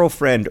my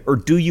girlfriend, or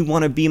do you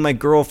want to be my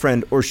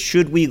girlfriend, or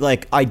should we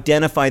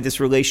identify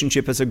this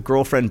relationship as a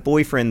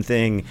girlfriend-boyfriend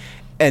thing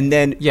and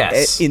then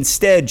Yes.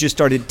 instead just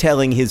started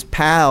telling his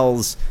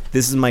pals,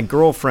 "This is my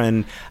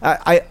girlfriend."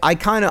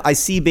 I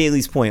see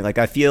Bailey's point. Like,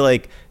 I feel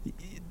like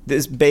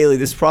this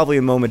is probably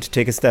a moment to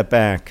take a step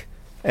back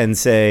and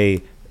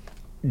say,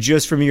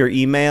 just from your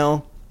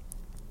email,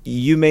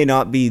 you may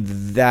not be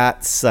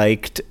that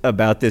psyched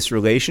about this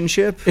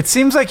relationship. It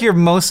seems like you're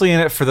mostly in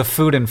it for the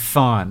food and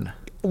fun.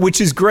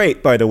 Which is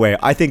great, by the way.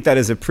 I think that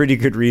is a pretty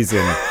good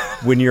reason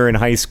when you're in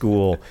high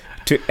school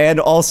and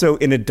also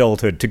in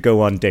adulthood to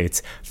go on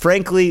dates.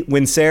 Frankly,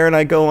 when Sarah and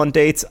I go on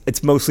dates,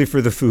 it's mostly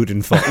for the food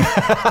and fun.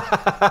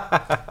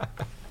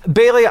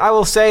 Bailey, I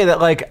will say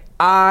that, like,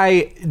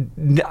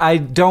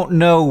 I don't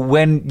know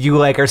when you,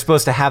 like, are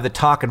supposed to have the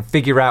talk and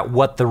figure out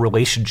what the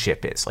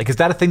relationship is. Like, is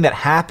that a thing that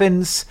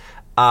happens?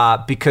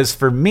 Because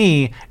for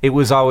me, it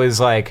was always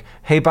like,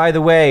 hey, by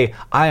the way,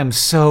 I am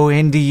so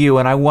into you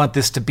and I want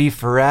this to be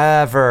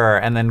forever.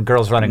 And then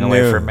girls running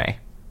away from me.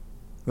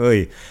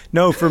 Oy.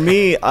 No, for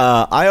me,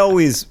 I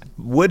always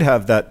would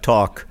have that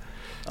talk.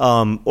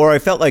 Or I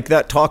felt like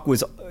that talk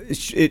was,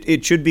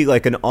 it should be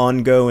like an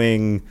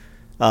ongoing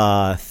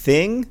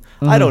thing.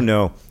 Mm-hmm. I don't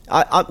know.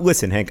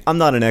 Listen, Hank, I'm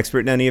not an expert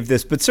in any of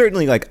this, but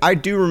certainly, like, I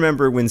do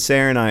remember when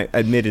Sarah and I,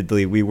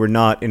 admittedly, we were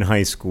not in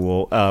high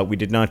school. We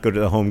did not go to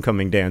the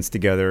homecoming dance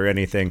together or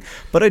anything.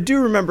 But I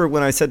do remember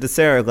when I said to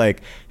Sarah,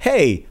 like,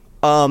 hey,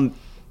 are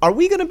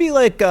we going to be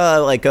like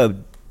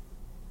an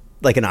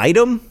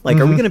item? Like,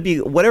 are we going to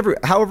be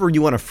however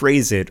you want to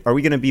phrase it? Are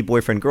we going to be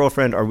boyfriend,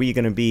 girlfriend? Are we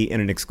going to be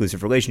in an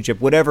exclusive relationship?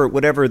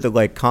 Whatever the,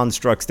 like,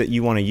 constructs that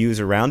you want to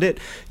use around it,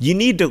 you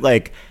need to,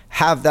 like,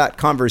 have that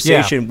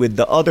conversation with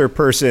the other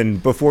person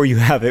before you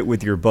have it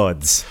with your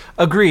buds.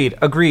 Agreed.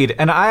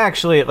 And I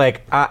actually,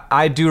 like,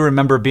 I do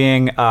remember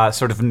being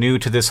sort of new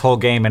to this whole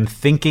game and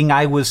thinking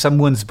I was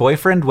someone's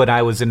boyfriend when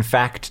I was in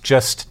fact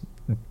just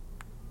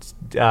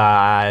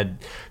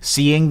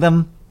seeing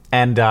them.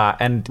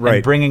 And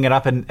bringing it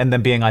up and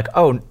then being like,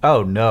 oh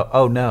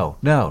no,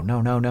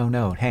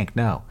 Hank,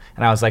 no.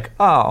 And I was like,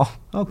 oh,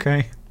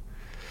 okay.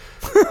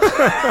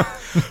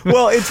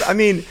 Well,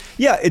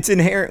 it's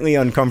inherently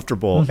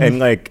uncomfortable. Mm-hmm. And,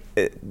 like,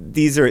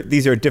 these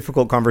are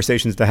difficult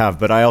conversations to have,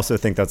 but I also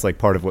think that's, like,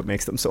 part of what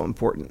makes them so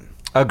important.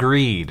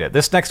 Agreed.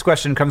 This next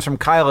question comes from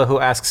Kyla, who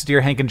asks,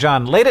 Dear Hank and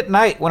John, late at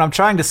night when I'm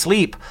trying to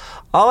sleep,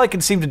 all I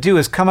can seem to do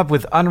is come up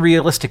with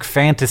unrealistic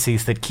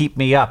fantasies that keep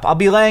me up. I'll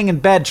be laying in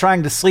bed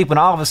trying to sleep when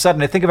all of a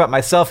sudden I think about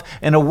myself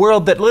in a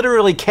world that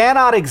literally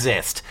cannot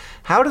exist.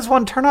 How does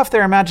one turn off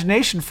their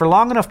imagination for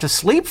long enough to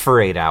sleep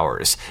for 8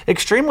 hours?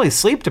 Extremely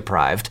sleep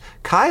deprived.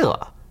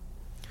 Kyla.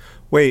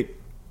 Wait,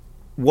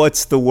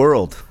 what's the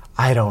world?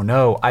 I don't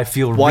know. I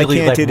feel why really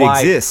can't like it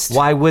exist?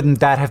 Why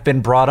wouldn't that have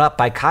been brought up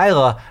by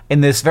Kyla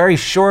in this very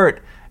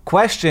short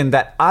question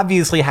that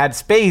obviously had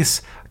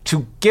space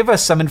to give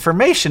us some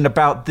information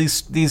about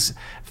these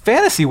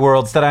fantasy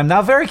worlds that I'm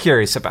now very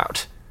curious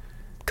about?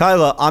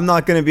 Kyla, I'm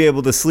not going to be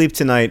able to sleep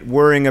tonight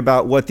worrying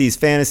about what these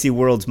fantasy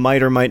worlds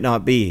might or might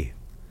not be.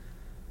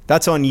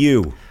 That's on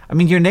you. I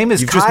mean, your name is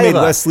You've Kyla. just made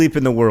less sleep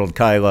in the world,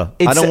 Kyla.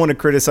 I don't want to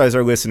criticize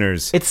our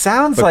listeners. It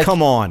sounds but like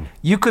come on.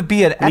 You could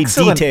be an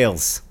excellent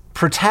details.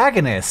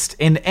 Protagonist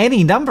in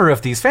any number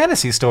of these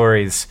fantasy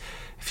stories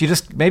if you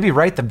just maybe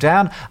write them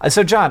down.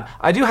 So, John,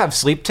 I do have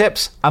sleep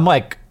tips. I'm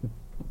like,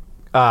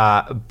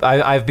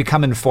 I've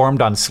become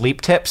informed on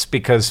sleep tips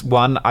because,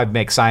 one, I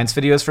make science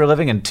videos for a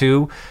living, and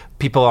two,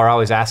 people are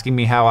always asking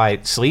me how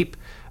I sleep.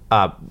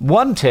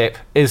 One tip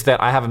is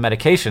that I have a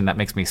medication that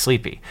makes me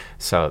sleepy.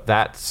 So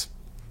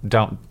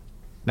don't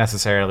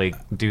necessarily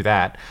do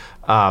that.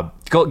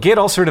 Go get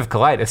ulcerative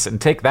colitis and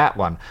take that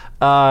one.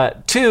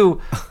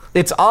 Two,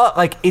 it's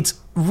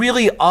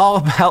really all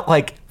about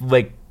like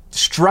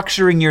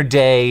structuring your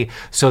day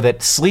so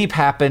that sleep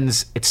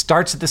happens. It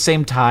starts at the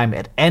same time,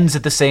 it ends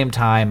at the same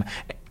time,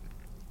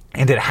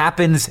 and it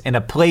happens in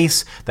a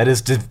place that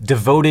is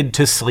devoted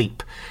to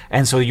sleep.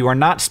 And so you are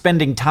not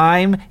spending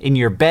time in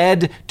your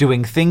bed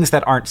doing things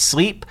that aren't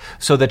sleep,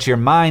 so that your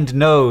mind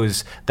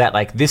knows that,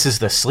 like, this is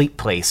the sleep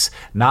place,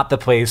 not the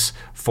place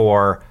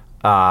for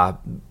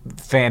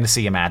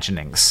fantasy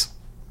imaginings.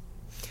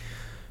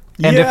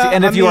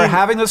 And if you are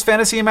having those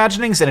fantasy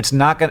imaginings and it's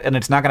not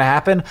gonna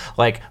happen,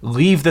 like,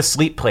 leave the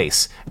sleep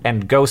place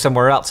and go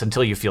somewhere else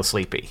until you feel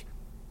sleepy.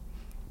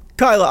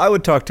 Kyla, I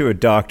would talk to a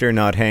doctor,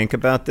 not Hank,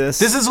 about this.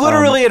 This is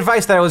literally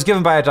advice that I was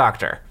given by a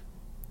doctor.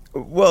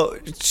 Well,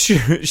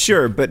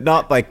 sure, but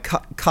not by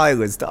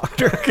Kyla's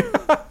doctor.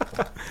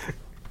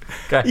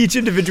 Okay. Each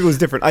individual is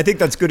different. I think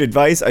that's good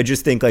advice. I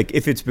just think, like,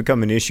 if it's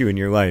become an issue in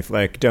your life,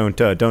 like, don't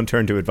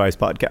turn to advice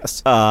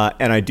podcasts.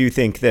 And I do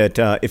think that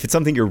if it's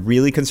something you're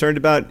really concerned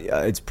about,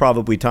 it's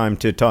probably time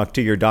to talk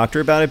to your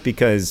doctor about it,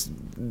 because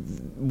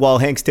while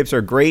Hank's tips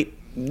are great,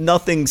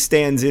 nothing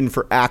stands in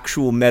for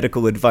actual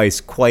medical advice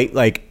quite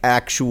like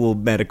actual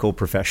medical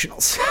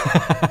professionals.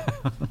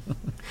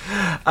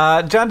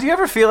 John, do you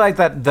ever feel like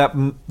that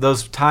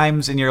those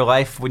times in your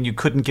life when you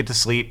couldn't get to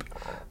sleep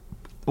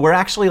were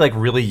actually, like,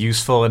 really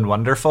useful and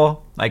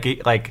wonderful?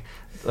 Like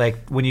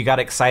when you got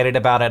excited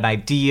about an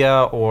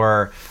idea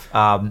or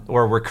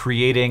were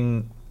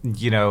creating,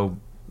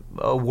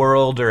 a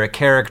world or a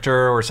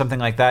character or something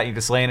like that? You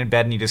just laying in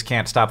bed and you just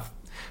can't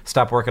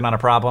stop working on a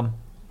problem?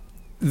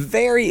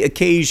 Very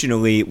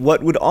occasionally,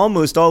 what would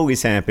almost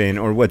always happen,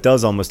 or what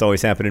does almost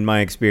always happen in my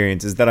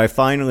experience, is that I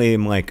finally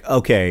am like,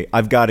 okay,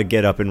 I've got to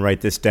get up and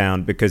write this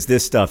down because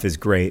this stuff is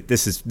great.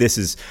 This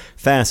is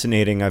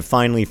fascinating. I've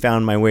finally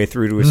found my way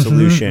through to a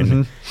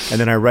solution.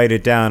 And then I write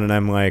it down and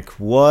I'm like,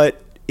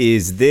 what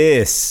is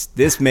this?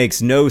 This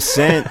makes no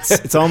sense.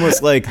 It's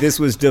almost like this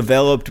was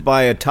developed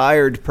by a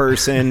tired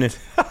person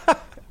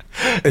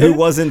who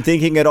wasn't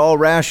thinking at all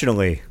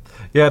rationally.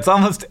 Yeah, it's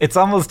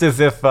almost as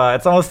if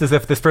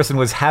this person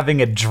was having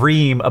a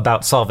dream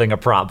about solving a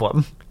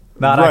problem,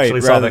 not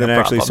actually solving a problem.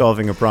 Actually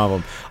solving a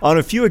problem. On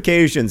a few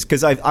occasions,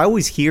 because I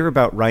always hear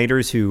about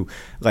writers who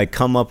like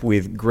come up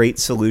with great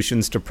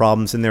solutions to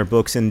problems in their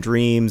books and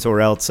dreams,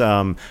 or else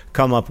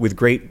come up with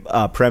great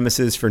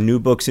premises for new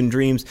books and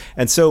dreams.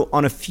 And so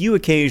on a few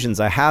occasions,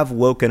 I have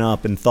woken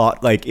up and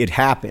thought, like, it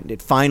happened.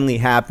 It finally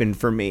happened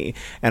for me.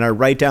 And I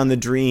write down the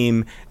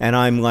dream, and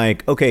I'm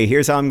like, okay,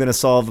 here's how I'm going to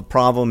solve a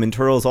problem. And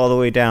Turtle's all the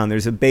way down.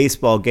 There's a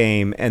baseball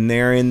game, and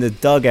they're in the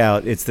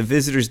dugout. It's the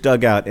visitors'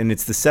 dugout, and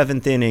it's the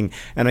 7th inning.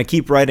 And I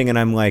keep writing, and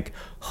I'm like,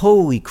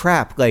 holy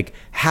crap, like,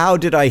 how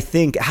did I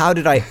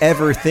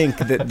ever think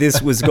that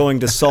this was going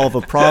to solve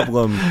a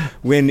problem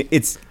when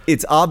it's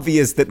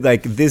obvious that,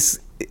 like, this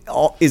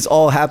is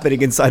all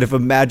happening inside of a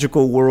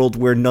magical world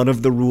where none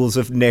of the rules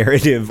of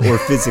narrative or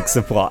physics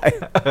apply.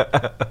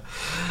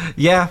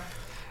 Yeah.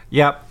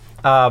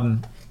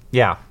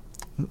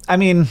 I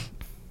mean,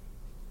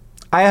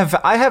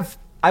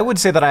 I would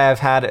say that I have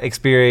had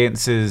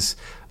experiences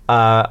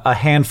a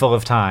handful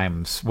of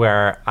times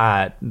where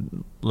I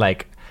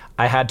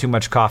had too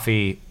much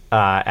coffee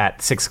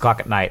at 6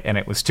 o'clock at night, and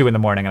it was 2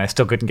 a.m, and I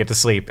still couldn't get to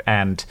sleep,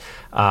 and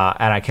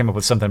I came up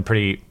with something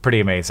pretty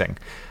amazing.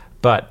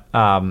 But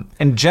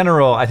in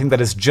general, I think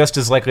that is just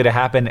as likely to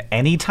happen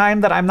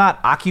anytime that I'm not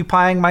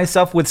occupying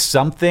myself with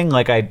something,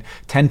 like I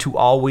tend to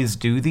always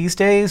do these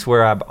days,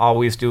 where I'm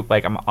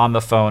on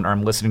the phone, or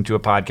I'm listening to a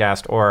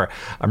podcast, or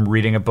I'm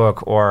reading a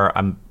book, or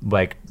I'm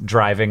like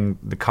driving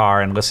the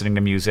car and listening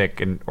to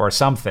music or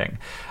something.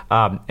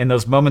 In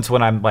those moments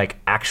when I'm like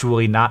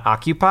actually not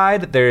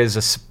occupied, there is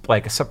a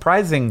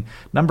surprising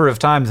number of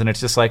times, and it's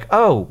just like,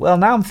 oh, well,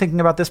 now I'm thinking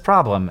about this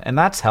problem, and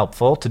that's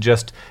helpful to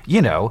just,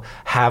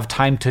 have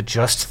time to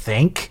just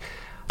think.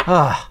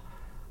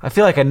 I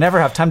feel like I never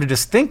have time to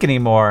just think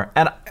anymore.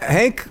 And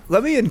Hank,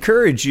 let me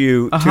encourage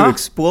you to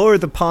explore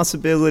the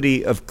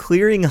possibility of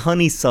clearing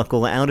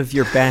honeysuckle out of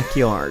your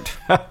backyard.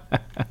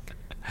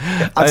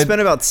 I've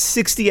spent about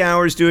 60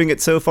 hours doing it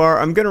so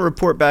far. I'm going to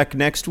report back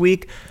next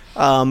week.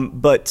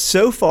 But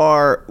so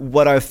far,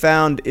 what I've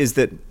found is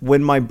that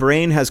when my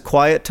brain has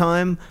quiet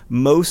time,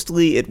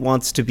 mostly it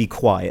wants to be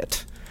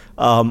quiet.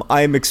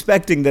 I'm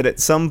expecting that at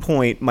some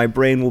point my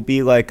brain will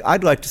be like,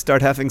 I'd like to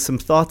start having some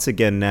thoughts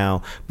again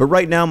now. But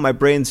right now my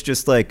brain's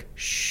just like,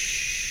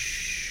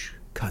 shh,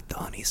 cut the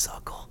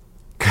honeysuckle.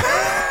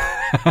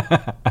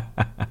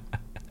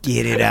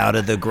 Get it out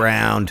of the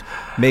ground.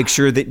 Make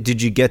sure that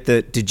did you get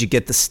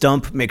the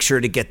stump? Make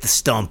sure to get the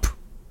stump.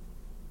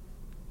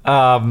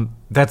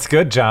 That's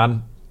good,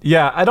 John.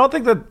 Yeah, I don't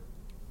think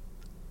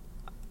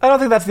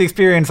that's the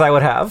experience I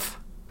would have.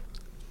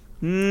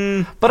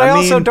 But I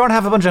also don't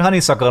have a bunch of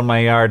honeysuckle in my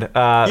yard.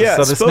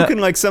 So spoken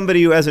like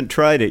somebody who hasn't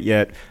tried it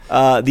yet.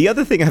 The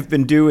other thing I've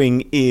been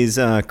doing is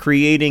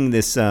creating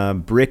this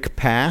brick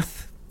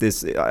path.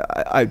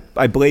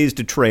 I blazed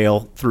a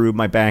trail through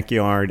my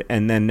backyard,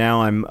 and then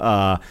now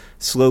I'm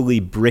slowly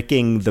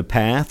bricking the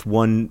path,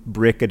 one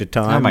brick at a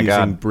time,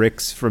 using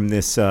bricks from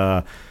this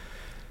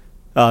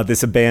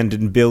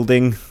abandoned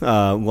building,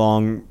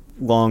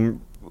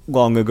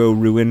 long ago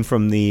ruin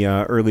from the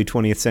early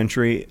 20th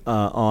century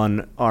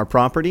on our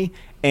property.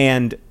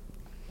 And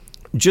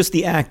just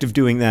the act of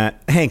doing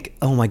that, Hank,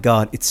 oh my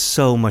God, it's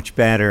so much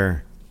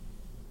better.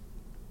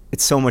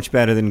 It's so much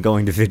better than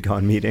going to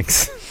VidCon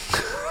meetings.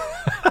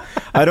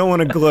 I don't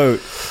want to gloat,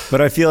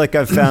 but I feel like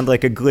I've found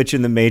like a glitch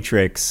in the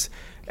Matrix.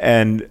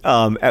 And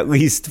at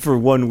least for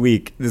 1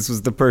 week, this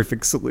was the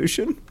perfect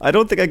solution. I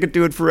don't think I could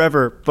do it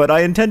forever, but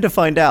I intend to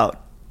find out.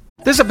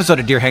 This episode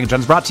of Dear Hank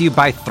John is brought to you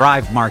by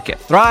Thrive Market.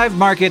 Thrive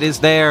Market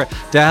is there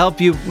to help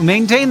you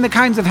maintain the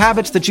kinds of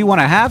habits that you want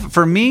to have.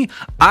 For me,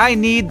 I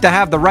need to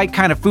have the right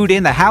kind of food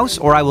in the house,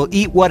 or I will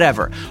eat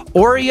whatever.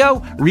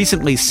 Oreo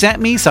recently sent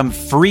me some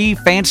free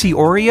fancy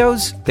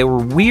Oreos. They were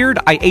weird.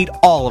 I ate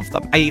all of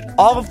them. I ate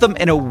all of them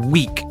in a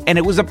week, and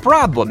it was a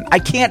problem. I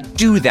can't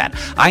do that.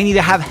 I need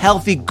to have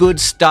healthy, good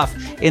stuff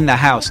in the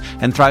house,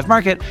 and Thrive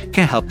Market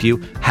can help you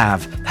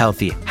have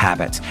healthy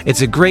habits.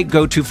 It's a great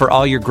go-to for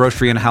all your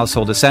grocery and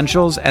household essentials,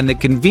 and the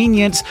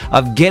convenience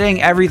of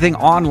getting everything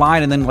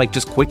online and then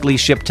just quickly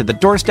shipped to the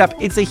doorstep.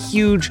 It's a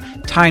huge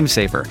time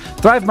saver.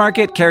 Thrive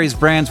Market carries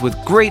brands with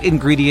great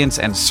ingredients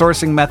and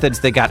sourcing methods.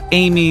 They got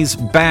Amy's,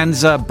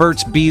 Banza,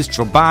 Burt's Bees,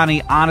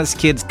 Chobani, Honest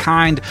Kids,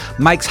 Kind,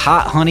 Mike's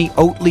Hot Honey,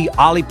 Oatly,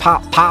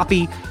 Olipop,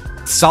 Poppy,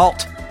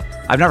 Salt.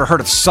 I've never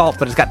heard of salt,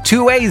 but it's got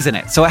 2 A's in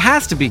it, so it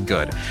has to be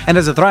good. And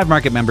as a Thrive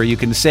Market member, you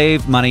can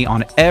save money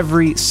on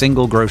every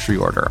single grocery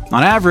order.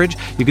 On average,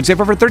 you can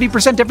save over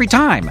 30% every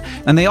time.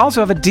 And they also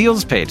have a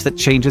deals page that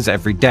changes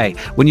every day.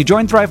 When you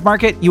join Thrive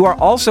Market, you are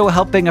also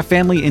helping a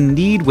family in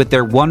need with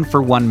their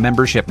 1-for-1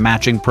 membership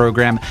matching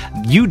program.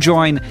 You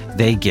join,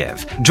 they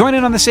give. Join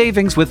in on the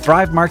savings with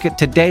Thrive Market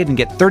today and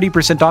get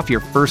 30% off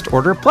your first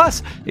order,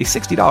 plus a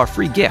 $60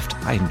 free gift.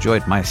 I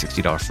enjoyed my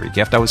 $60 free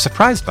gift. I was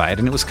surprised by it,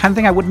 and it was the kind of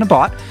thing I wouldn't have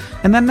bought.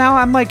 And then now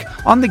I'm like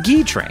on the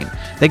ghee train.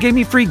 They gave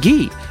me free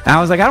ghee. And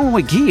I was like, I don't know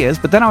what ghee is,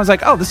 but then I was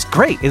like, oh, this is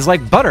great. It's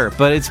like butter,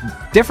 but it's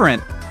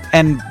different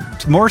and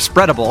more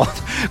spreadable.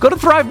 Go to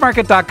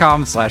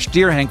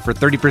thrivemarket.com/DearHank for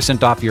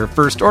 30% off your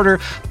first order,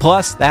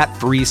 plus that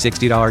free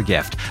 $60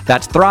 gift.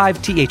 That's Thrive,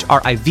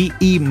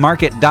 THRIVE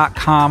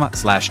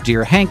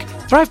market.com/DearHank,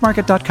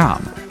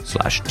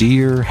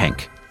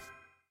 thrivemarket.com/DearHank.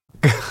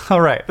 All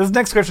right. This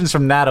next question is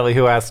from Natalie,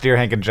 who asks, Dear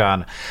Hank and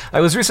John,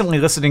 I was recently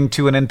listening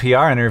to an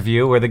NPR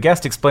interview where the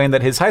guest explained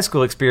his high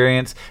school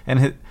experience and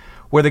his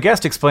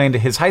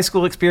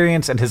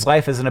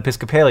life as an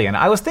Episcopalian.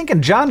 I was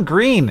thinking John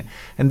Green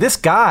and this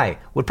guy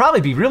would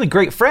probably be really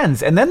great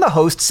friends. And then the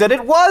host said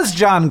it was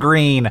John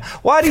Green.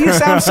 Why do you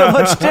sound so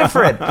much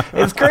different?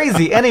 It's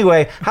crazy.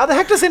 Anyway, how the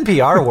heck does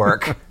NPR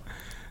work?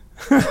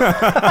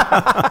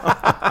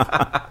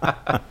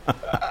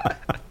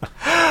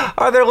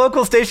 Are there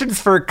local stations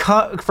for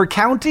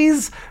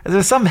counties? Is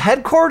there some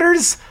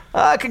headquarters?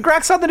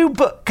 Congrats on the new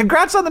book.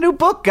 Congrats on the new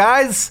book,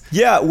 guys.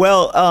 Yeah,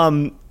 well,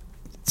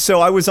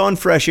 so I was on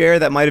Fresh Air.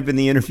 That might have been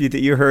the interview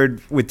that you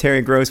heard with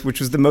Terry Gross, which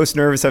was the most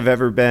nervous I've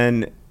ever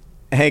been.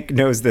 Hank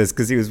knows this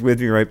because he was with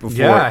me right before.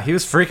 Yeah, he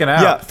was freaking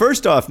out. Yeah,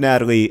 first off,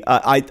 Natalie,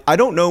 I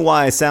don't know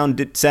why I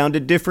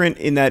sounded different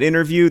in that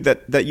interview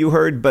that you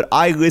heard, but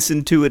I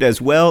listened to it as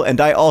well,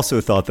 and I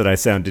also thought that I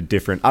sounded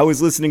different. I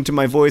was listening to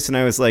my voice, and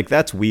I was like,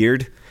 that's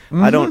weird.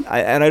 I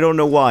don't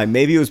know why.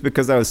 Maybe it was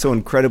because I was so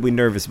incredibly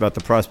nervous about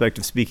the prospect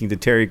of speaking to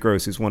Terry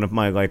Gross, who's one of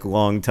my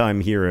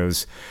longtime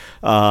heroes.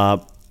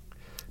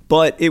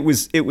 But it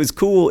was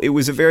cool. It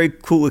was a very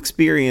cool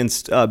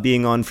experience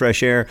being on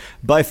Fresh Air.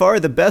 By far,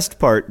 the best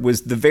part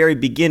was the very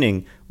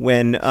beginning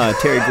when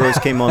Terry Gross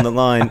came on the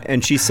line,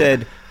 and she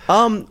said,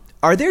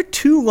 "Are there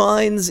 2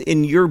 lines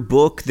in your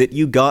book that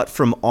you got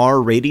from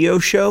our radio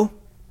show?"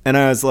 And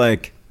I was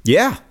like,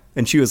 "Yeah."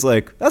 And she was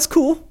like, "That's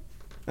cool."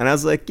 And I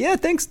was like, yeah,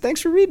 thanks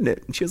for reading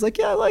it. And she was like,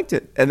 yeah, I liked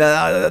it. And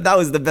that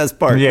was the best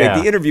part. Yeah.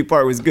 The interview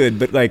part was good,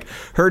 but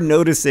her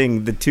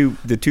noticing the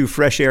two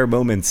Fresh Air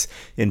moments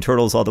in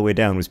Turtles All the Way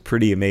Down was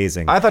pretty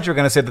amazing. I thought you were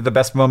going to say that the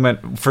best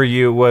moment for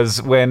you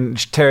was when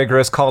Terry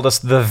Gross called us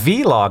the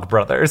Vlog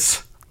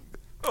Brothers.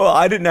 Well,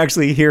 I didn't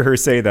actually hear her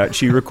say that.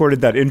 She recorded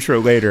that intro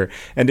later,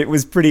 and it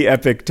was pretty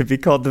epic to be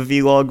called the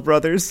Vlog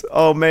Brothers.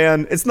 Oh,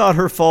 man, it's not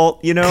her fault,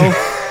 you know?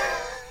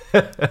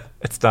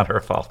 It's not her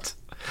fault.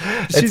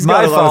 She's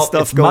got a lot of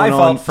stuff going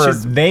on. It's my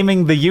fault for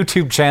naming the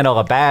YouTube channel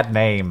a bad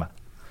name.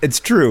 It's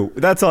true.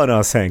 That's on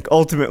us, Hank.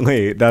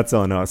 Ultimately, that's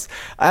on us.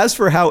 As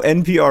for how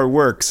NPR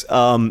works,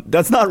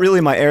 that's not really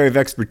my area of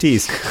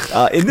expertise.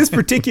 In this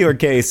particular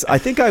case, I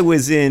think I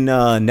was in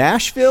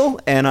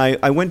Nashville, and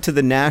I went to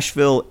the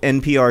Nashville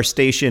NPR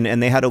station,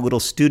 and they had a little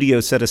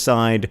studio set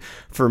aside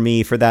for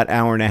me for that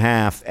hour and a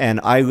half, and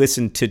I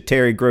listened to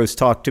Terry Gross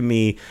talk to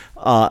me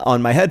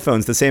on my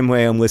headphones the same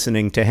way I'm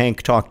listening to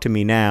Hank talk to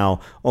me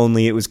now,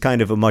 only it was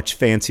kind of a much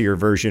fancier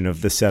version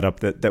of the setup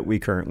that we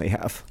currently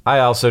have. I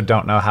also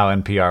don't know how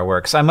NPR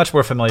works. I'm much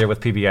more familiar with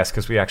PBS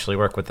because we actually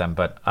work with them,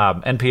 but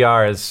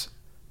NPR is,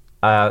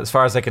 as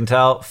far as I can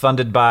tell,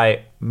 funded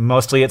by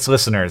mostly its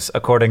listeners,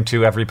 according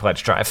to every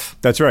pledge drive.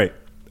 That's right.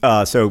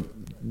 So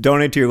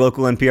donate to your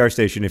local NPR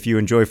station if you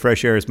enjoy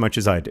Fresh Air as much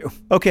as I do.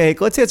 Okay,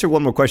 let's answer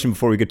one more question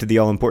before we get to the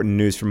all-important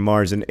news from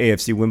Mars and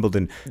AFC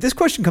Wimbledon. This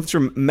question comes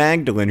from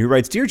Magdalene, who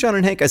writes, Dear John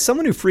and Hank, as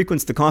someone who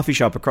frequents the coffee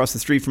shop across the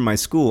street from my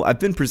school, I've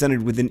been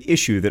presented with an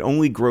issue that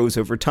only grows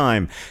over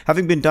time.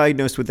 Having been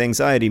diagnosed with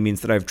anxiety means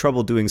that I have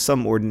trouble doing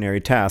some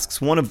ordinary tasks,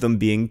 one of them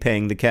being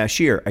paying the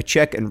cashier. I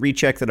check and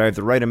recheck that I have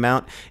the right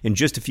amount in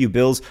just a few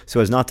bills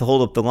so as not to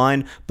hold up the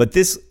line, but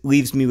this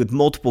leaves me with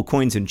multiple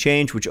coins and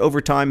change, which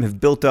over time have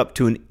built up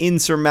to an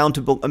insurmountable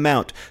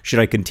amount. Should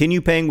I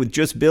continue paying with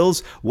just bills?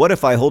 What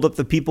if I hold up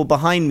the people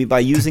behind me by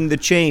using the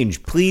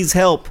change? Please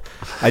help.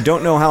 I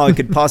don't know how I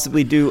could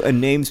possibly do a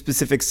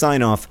name-specific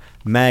sign-off.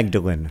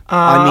 Magdalene.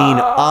 I mean,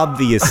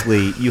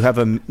 obviously, you have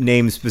a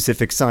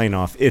name-specific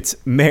sign-off. It's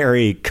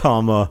Mary,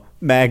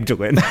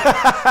 Magdalene.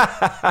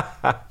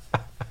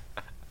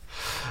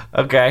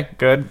 Okay,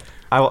 good.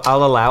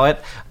 I'll allow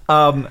it.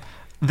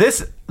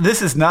 This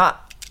is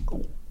not...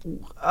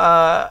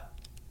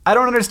 I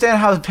don't understand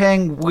how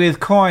paying with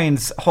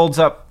coins holds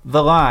up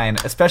the line,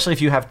 especially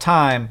if you have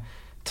time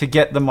to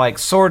get them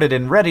sorted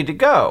and ready to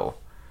go.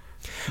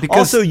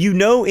 Because also, you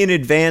know in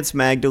advance,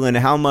 Magdalene,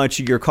 how much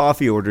your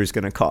coffee order is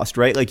going to cost,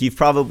 right? You've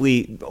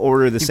probably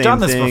ordered the same thing. You've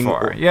done this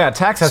before. Yeah,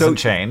 tax hasn't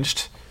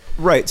changed.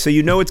 Right, so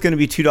you know it's going to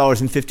be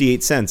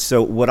 $2.58.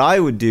 So what I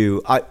would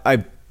do,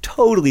 I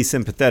totally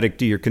sympathetic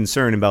to your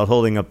concern about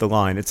holding up the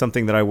line. It's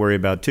something that I worry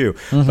about too.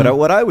 But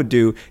what I would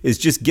do is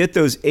just get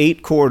those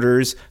 8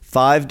 quarters,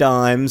 5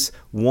 dimes,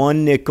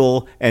 1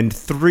 nickel, and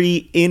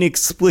 3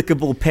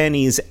 inexplicable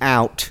pennies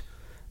out.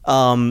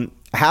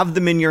 Have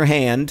them in your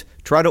hand.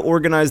 Try to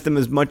organize them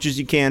as much as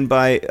you can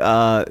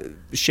by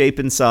shape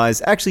and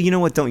size. Actually, you know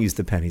what? Don't use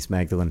the pennies,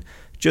 Magdalene.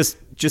 Just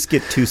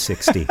get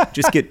 260.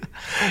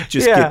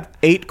 Get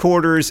 8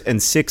 quarters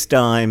and 6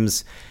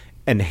 dimes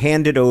and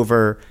hand it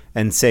over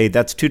and say,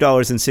 that's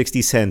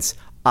 $2.60.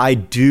 I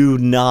do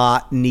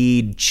not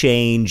need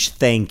change.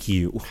 Thank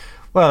you.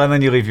 Well, and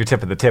then you leave your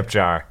tip in the tip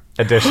jar,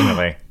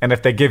 additionally. And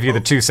if they give you the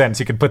 2 cents,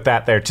 you can put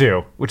that there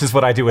too, which is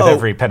what I do with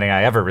every penny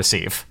I ever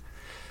receive.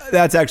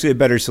 That's actually a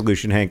better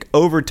solution, Hank.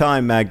 Over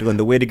time, Magdalene,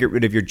 the way to get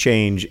rid of your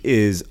change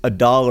is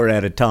 $1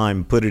 at a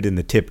time, put it in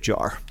the tip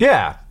jar.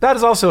 Yeah, that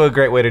is also a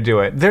great way to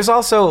do it. There's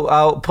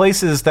also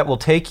places that will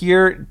take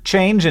your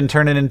change and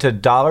turn it into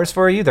dollars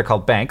for you. They're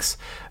called banks.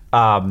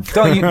 Don't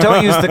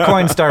use the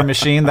Coinstar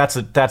machine. That's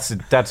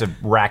a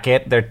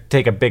racket. They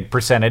take a big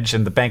percentage,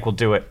 and the bank will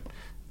do it.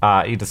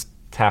 You just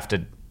have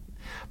to.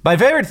 My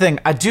favorite thing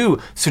I do.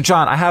 So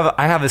John, I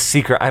have a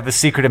secret. I have a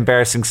secret,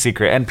 embarrassing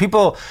secret, and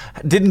people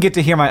didn't get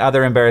to hear my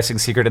other embarrassing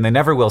secret, and they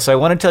never will. So I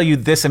want to tell you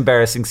this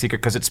embarrassing secret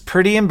because it's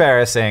pretty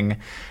embarrassing,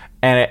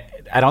 and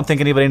I don't think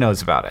anybody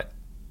knows about it.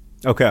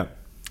 Okay.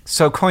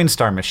 So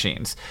Coinstar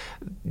machines,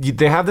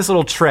 they have this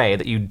little tray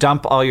that you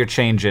dump all your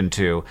change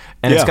into,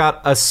 and it's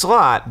got a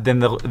slot. Then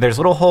there's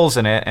little holes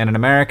in it, and in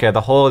America,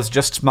 the hole is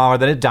just smaller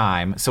than a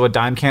dime, so a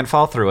dime can't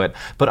fall through it,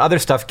 but other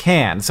stuff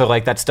can. So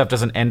like that stuff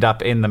doesn't end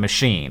up in the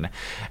machine.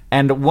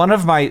 And one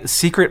of my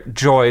secret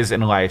joys in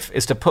life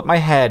is to put my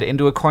head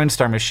into a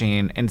Coinstar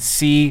machine and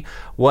see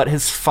what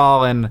has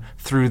fallen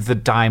through the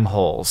dime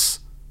holes.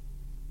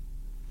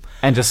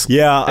 And just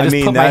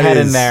put my head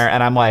in there,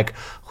 and I'm like,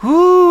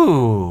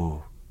 ooh.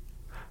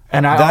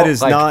 And that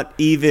is not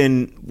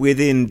even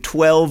within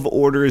 12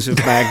 orders of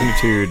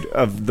magnitude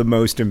of the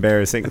most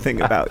embarrassing thing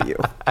about you.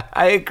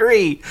 I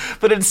agree.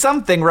 But it's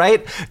something,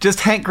 right? Just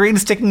Hank Green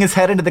sticking his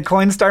head into the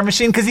Coinstar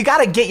machine? Because you got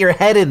to get your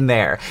head in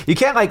there. You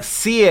can't,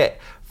 see it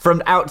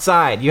from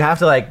outside. You have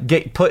to,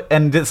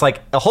 and it's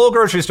like a whole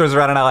grocery store's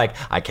around, and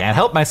I can't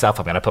help myself.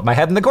 I'm going to put my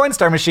head in the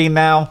Coinstar machine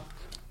now.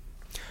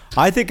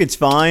 I think it's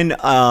fine.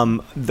 I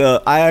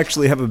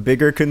actually have a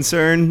bigger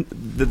concern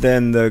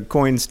than the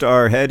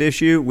Coinstar head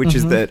issue, which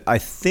is that I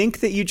think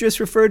that you just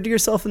referred to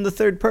yourself in the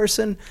third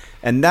person,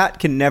 and that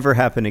can never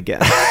happen again.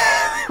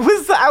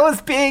 I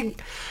was being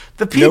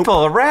the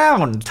people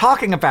around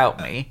talking about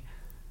me.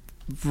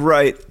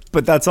 Right,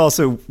 but that's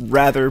also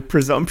rather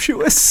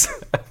presumptuous.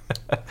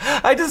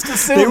 I just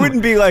assumed. They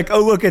wouldn't be like,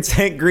 oh, look, it's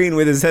Hank Green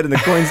with his head in the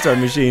Coinstar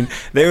machine.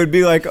 They would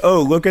be like,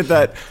 oh, look at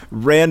that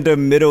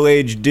random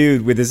middle-aged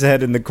dude with his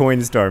head in the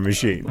Coinstar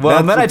machine. Well,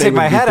 and then I take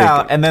my head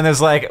out, and then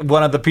there's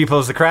one of the people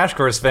who's a Crash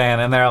Course fan,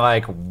 and they're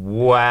like,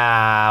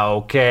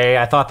 wow, okay,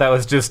 I thought that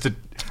was just a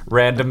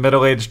random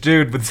middle-aged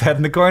dude with his head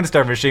in the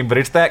Coinstar machine, but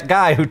it's that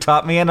guy who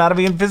taught me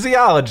anatomy and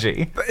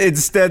physiology. But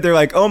instead, they're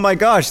like, oh my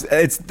gosh,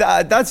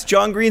 that's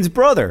John Green's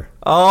brother.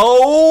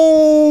 Oh.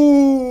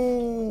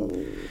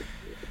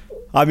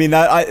 I mean,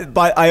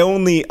 I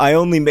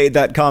only made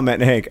that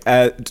comment, Hank,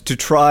 to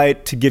try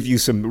to give you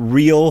some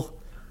real,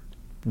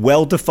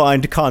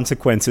 well-defined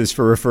consequences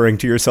for referring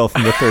to yourself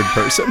in the third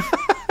person.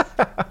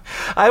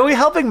 Are we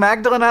helping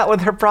Magdalene out with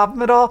her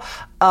problem at all?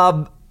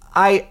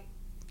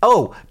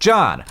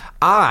 John,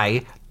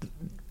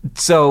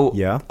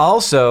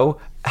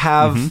 also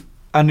have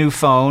a new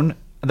phone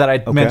that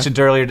I mentioned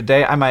earlier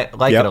today. I might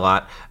like it a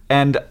lot.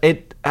 And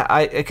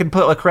I can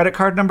put a credit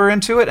card number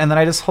into it, and then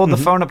I just hold the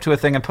phone up to a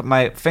thing and put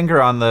my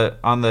finger on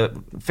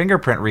the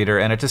fingerprint reader,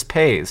 and it just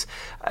pays.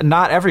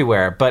 Not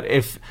everywhere, but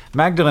if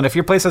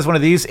your place has one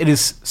of these, it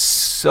is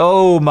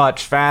so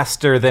much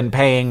faster than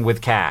paying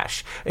with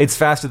cash. It's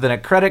faster than a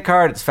credit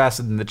card. It's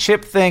faster than the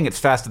chip thing. It's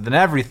faster than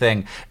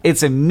everything.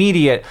 It's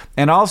immediate,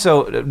 and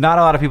also not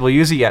a lot of people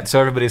use it yet, so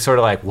everybody's sort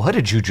of like, what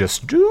did you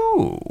just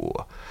do?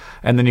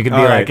 And then you can be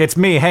like, it's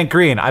me, Hank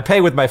Green. I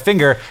pay with my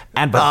finger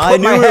and put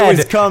my head in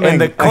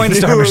the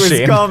Coinstar machine.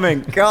 It was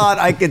coming. God,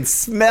 I can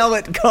smell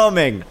it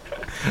coming.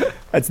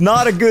 That's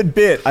not a good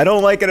bit. I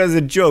don't like it as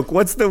a joke.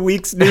 What's the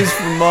week's news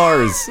from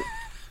Mars?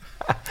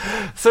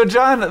 So,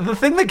 John, the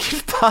thing that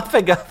keeps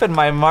popping up in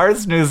my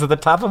Mars news at the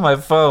top of my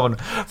phone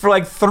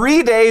for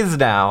 3 days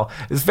now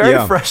is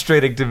very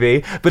frustrating to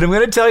me. But I'm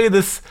going to tell you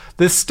this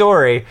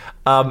story.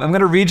 I'm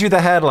going to read you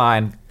the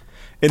headline.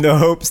 In the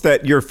hopes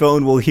that your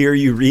phone will hear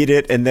you read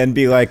it and then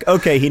be like,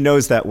 okay, he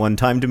knows that one.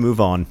 Time to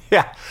move on.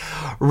 Yeah.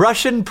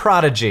 Russian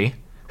prodigy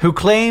who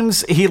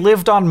claims he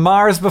lived on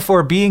Mars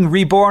before being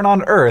reborn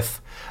on Earth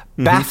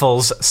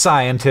baffles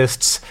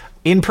scientists,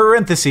 in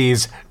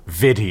parentheses,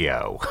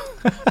 video.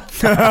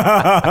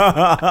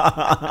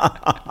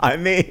 I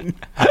mean...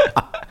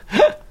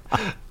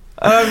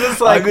 I'm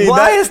just like,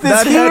 why is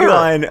this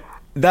here?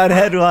 That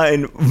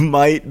headline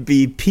might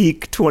be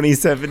peak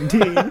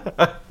 2017.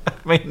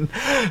 mean,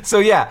 so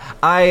yeah,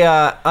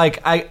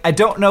 I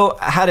don't know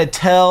how to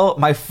tell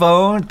my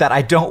phone that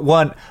I don't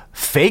want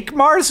fake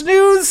Mars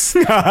news.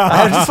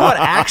 I just want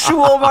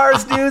actual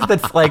Mars news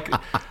that's like...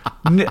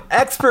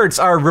 Experts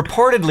are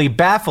reportedly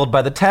baffled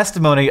by the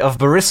testimony of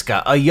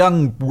Boriska, a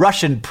young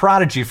Russian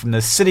prodigy from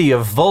the city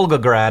of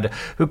Volgograd,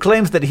 who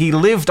claims that he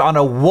lived on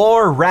a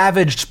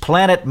war-ravaged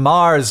planet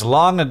Mars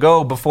long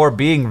ago before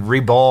being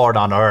reborn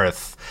on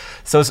Earth.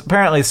 So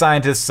apparently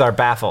scientists are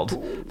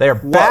baffled. They are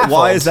baffled.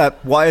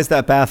 Why is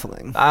that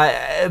baffling?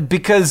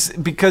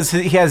 Because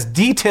he has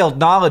detailed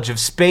knowledge of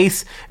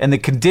space and the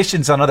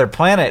conditions on other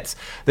planets.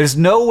 There's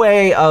no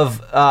way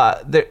of...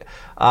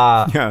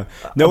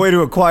 no way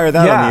to acquire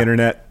that on the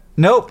internet.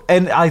 Nope,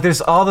 and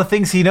there's all the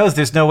things he knows.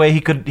 There's no way he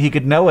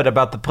could know it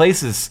about the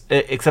places,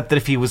 except that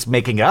if he was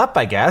making it up,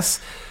 I guess,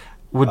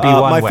 would be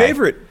one way. My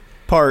favorite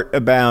part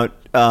about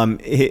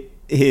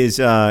his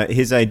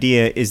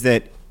idea is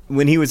that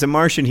when he was a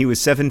Martian, he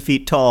was 7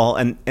 feet tall,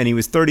 and he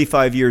was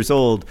 35 years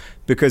old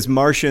because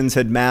Martians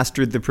had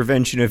mastered the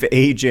prevention of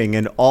aging,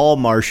 and all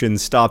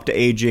Martians stopped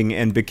aging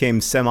and became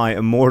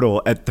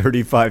semi-immortal at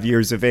 35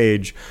 years of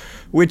age,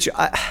 which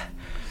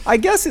I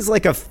guess is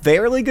like a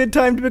fairly good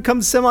time to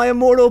become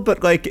semi-immortal,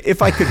 but like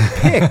if I could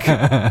pick,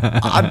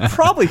 I'd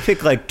probably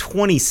pick like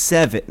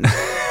 27.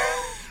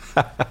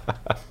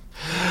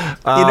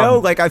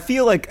 I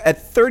feel like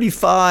at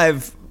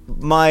 35,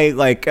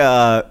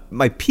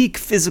 my peak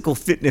physical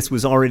fitness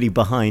was already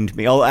behind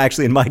me. Oh,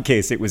 actually, in my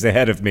case, it was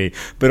ahead of me,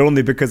 but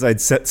only because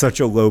I'd set such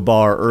a low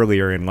bar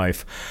earlier in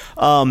life.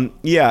 Hank,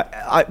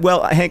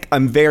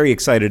 I'm very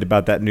excited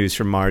about that news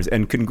from Mars,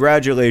 and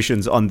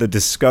congratulations on the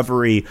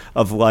discovery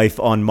of life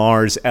on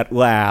Mars at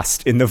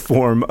last in the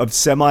form of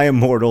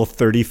semi-immortal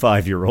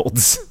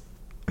 35-year-olds.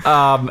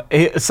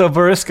 So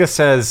Boriska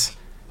says...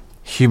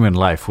 Human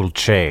life will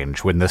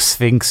change when the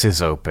Sphinx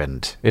is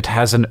opened. It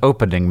has an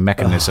opening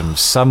mechanism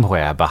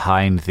somewhere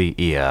behind the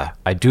ear.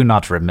 I do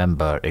not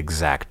remember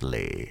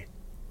exactly.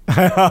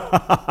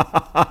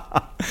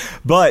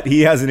 But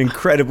he has an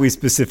incredibly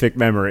specific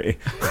memory.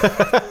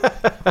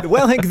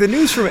 Well, Hank, the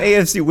news from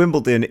AFC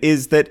Wimbledon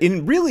is that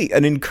in really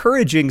an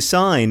encouraging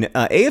sign,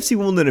 AFC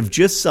Wimbledon have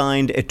just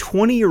signed a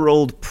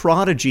 20-year-old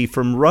prodigy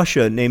from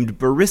Russia named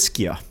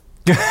Boriska.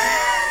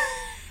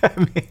 I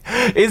mean,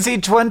 is he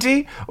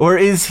 20 or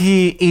is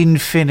he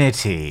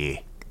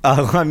infinity?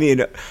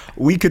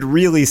 We could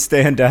really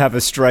stand to have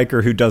a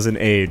striker who doesn't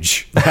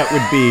age. That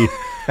would be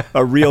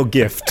a real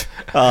gift.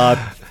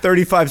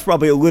 35 is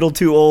probably a little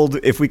too old.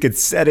 If we could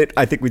set it,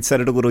 I think we'd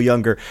set it a little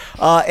younger.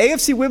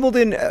 AFC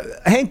Wimbledon,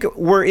 Hank,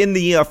 were in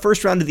the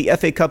first round of the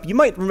FA Cup. You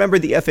might remember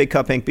the FA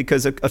Cup, Hank,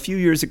 because a few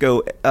years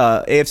ago,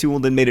 AFC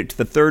Wimbledon made it to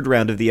the third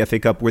round of the FA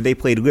Cup, where they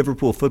played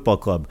Liverpool Football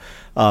Club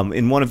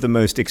in one of the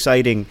most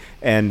exciting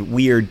and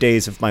weird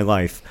days of my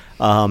life.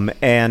 This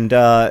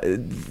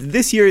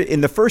year, in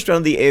the first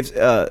round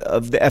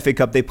of the FA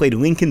Cup, they played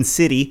Lincoln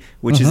City,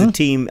 which is a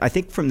team, I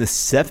think, from the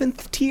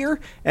 7th tier,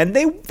 and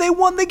they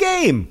won the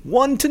game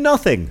 1-0.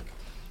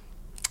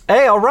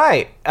 Hey, all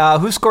right.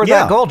 Who scored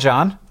that goal,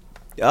 John?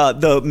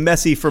 The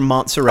Messi from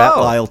Montserrat,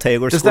 Lyle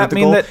Taylor, scored the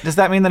goal. Does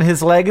that mean that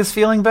his leg is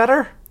feeling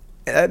better?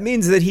 It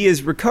means that he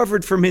has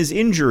recovered from his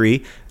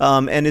injury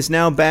and is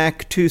now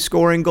back to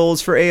scoring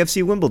goals for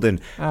AFC Wimbledon,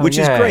 which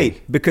is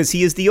great because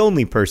he is the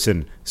only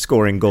person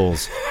scoring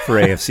goals for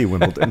AFC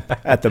Wimbledon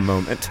at the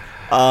moment.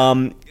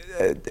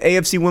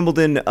 AFC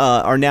Wimbledon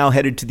are now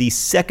headed to the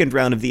second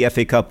round of the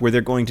FA Cup, where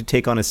they're going to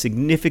take on a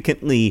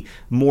significantly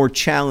more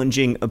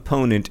challenging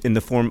opponent in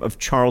the form of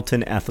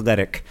Charlton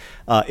Athletic.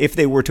 If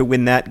they were to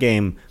win that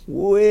game,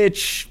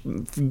 which,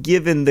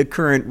 given the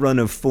current run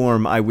of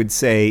form, I would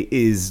say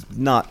is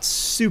not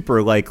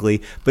super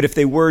likely, but if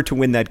they were to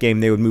win that game,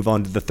 they would move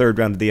on to the third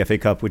round of the FA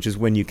Cup, which is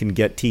when you can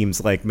get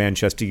teams like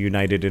Manchester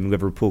United and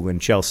Liverpool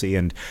and Chelsea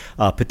and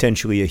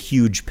potentially a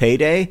huge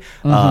payday.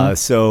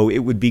 So it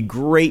would be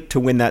great to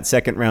win that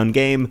second round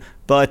game,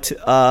 but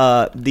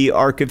the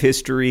arc of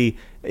history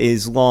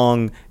is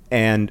long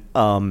and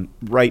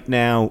right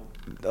now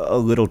a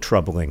little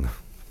troubling.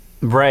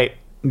 Right.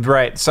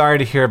 Sorry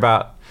to hear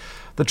about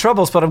the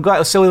troubles, but I'm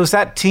glad. So was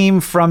that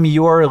team from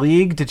your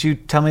league? Did you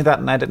tell me that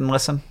and I didn't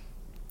listen?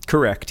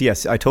 Correct.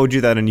 Yes, I told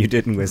you that and you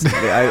didn't listen.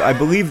 I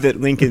believe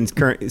that Lincoln's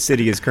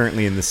City is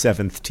currently in the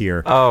 7th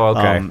tier. Oh,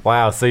 okay.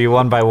 Wow. So you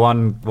won by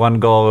one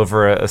goal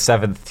over a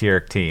 7th tier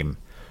team.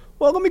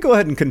 Well, let me go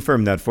ahead and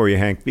confirm that for you,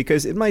 Hank,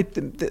 because it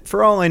might,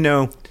 for all I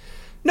know,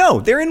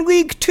 no, they're in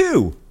League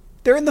 2.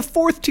 They're in the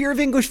 4th tier of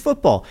English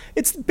football.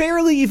 It's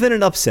barely even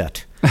an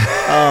upset.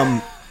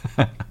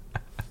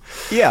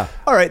 Yeah,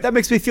 all right, that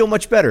makes me feel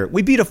much better.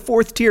 We beat a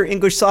 4th tier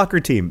English soccer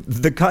team,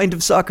 the kind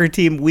of soccer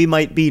team we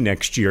might be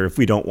next year if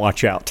we don't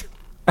watch out.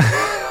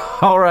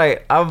 All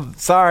right, I'm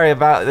sorry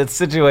about the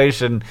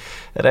situation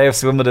at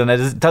AFC Wimbledon.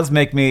 It does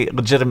make me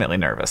legitimately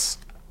nervous.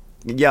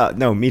 Yeah,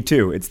 no, me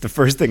too. It's the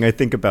first thing I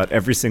think about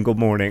every single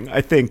morning.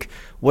 I think,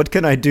 what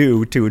can I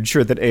do to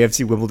ensure that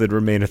AFC Wimbledon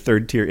remain a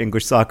 3rd tier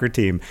English soccer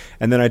team?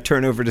 And then I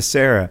turn over to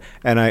Sarah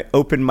and I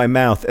open my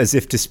mouth as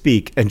if to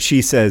speak, and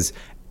she says,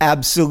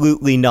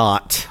 absolutely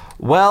not.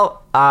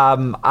 Well,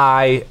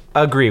 I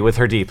agree with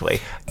her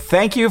deeply.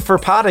 Thank you for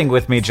potting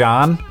with me,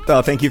 John.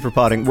 Thank you for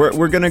potting.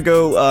 We're going to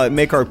go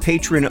make our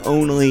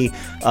patron-only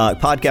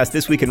podcast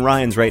This Week in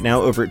Ryans right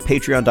now over at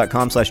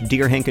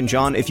patreon.com/Dear Hank and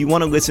John. If you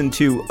want to listen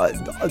to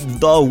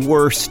the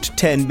worst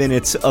 10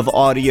 minutes of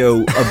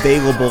audio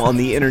available on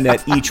the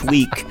internet each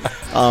week,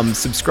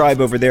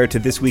 subscribe over there to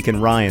This Week in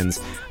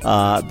Ryans.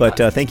 But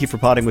thank you for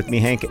potting with me,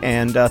 Hank,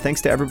 and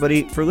thanks to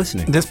everybody for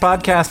listening. This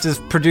podcast is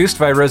produced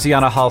by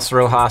Rosianna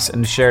Hals-Rojas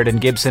and Sheridan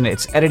Gibson.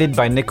 It's edited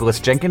by Nicholas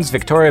Jenkins.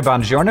 Victoria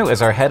Bongiorno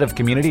is our head of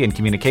community and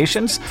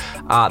communications.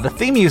 The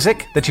theme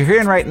music that you're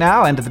hearing right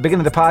now and at the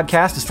beginning of the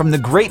podcast is from the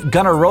great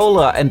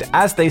Gunnarolla, and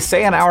as they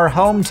say in our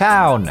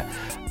hometown,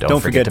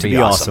 don't forget to be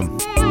awesome.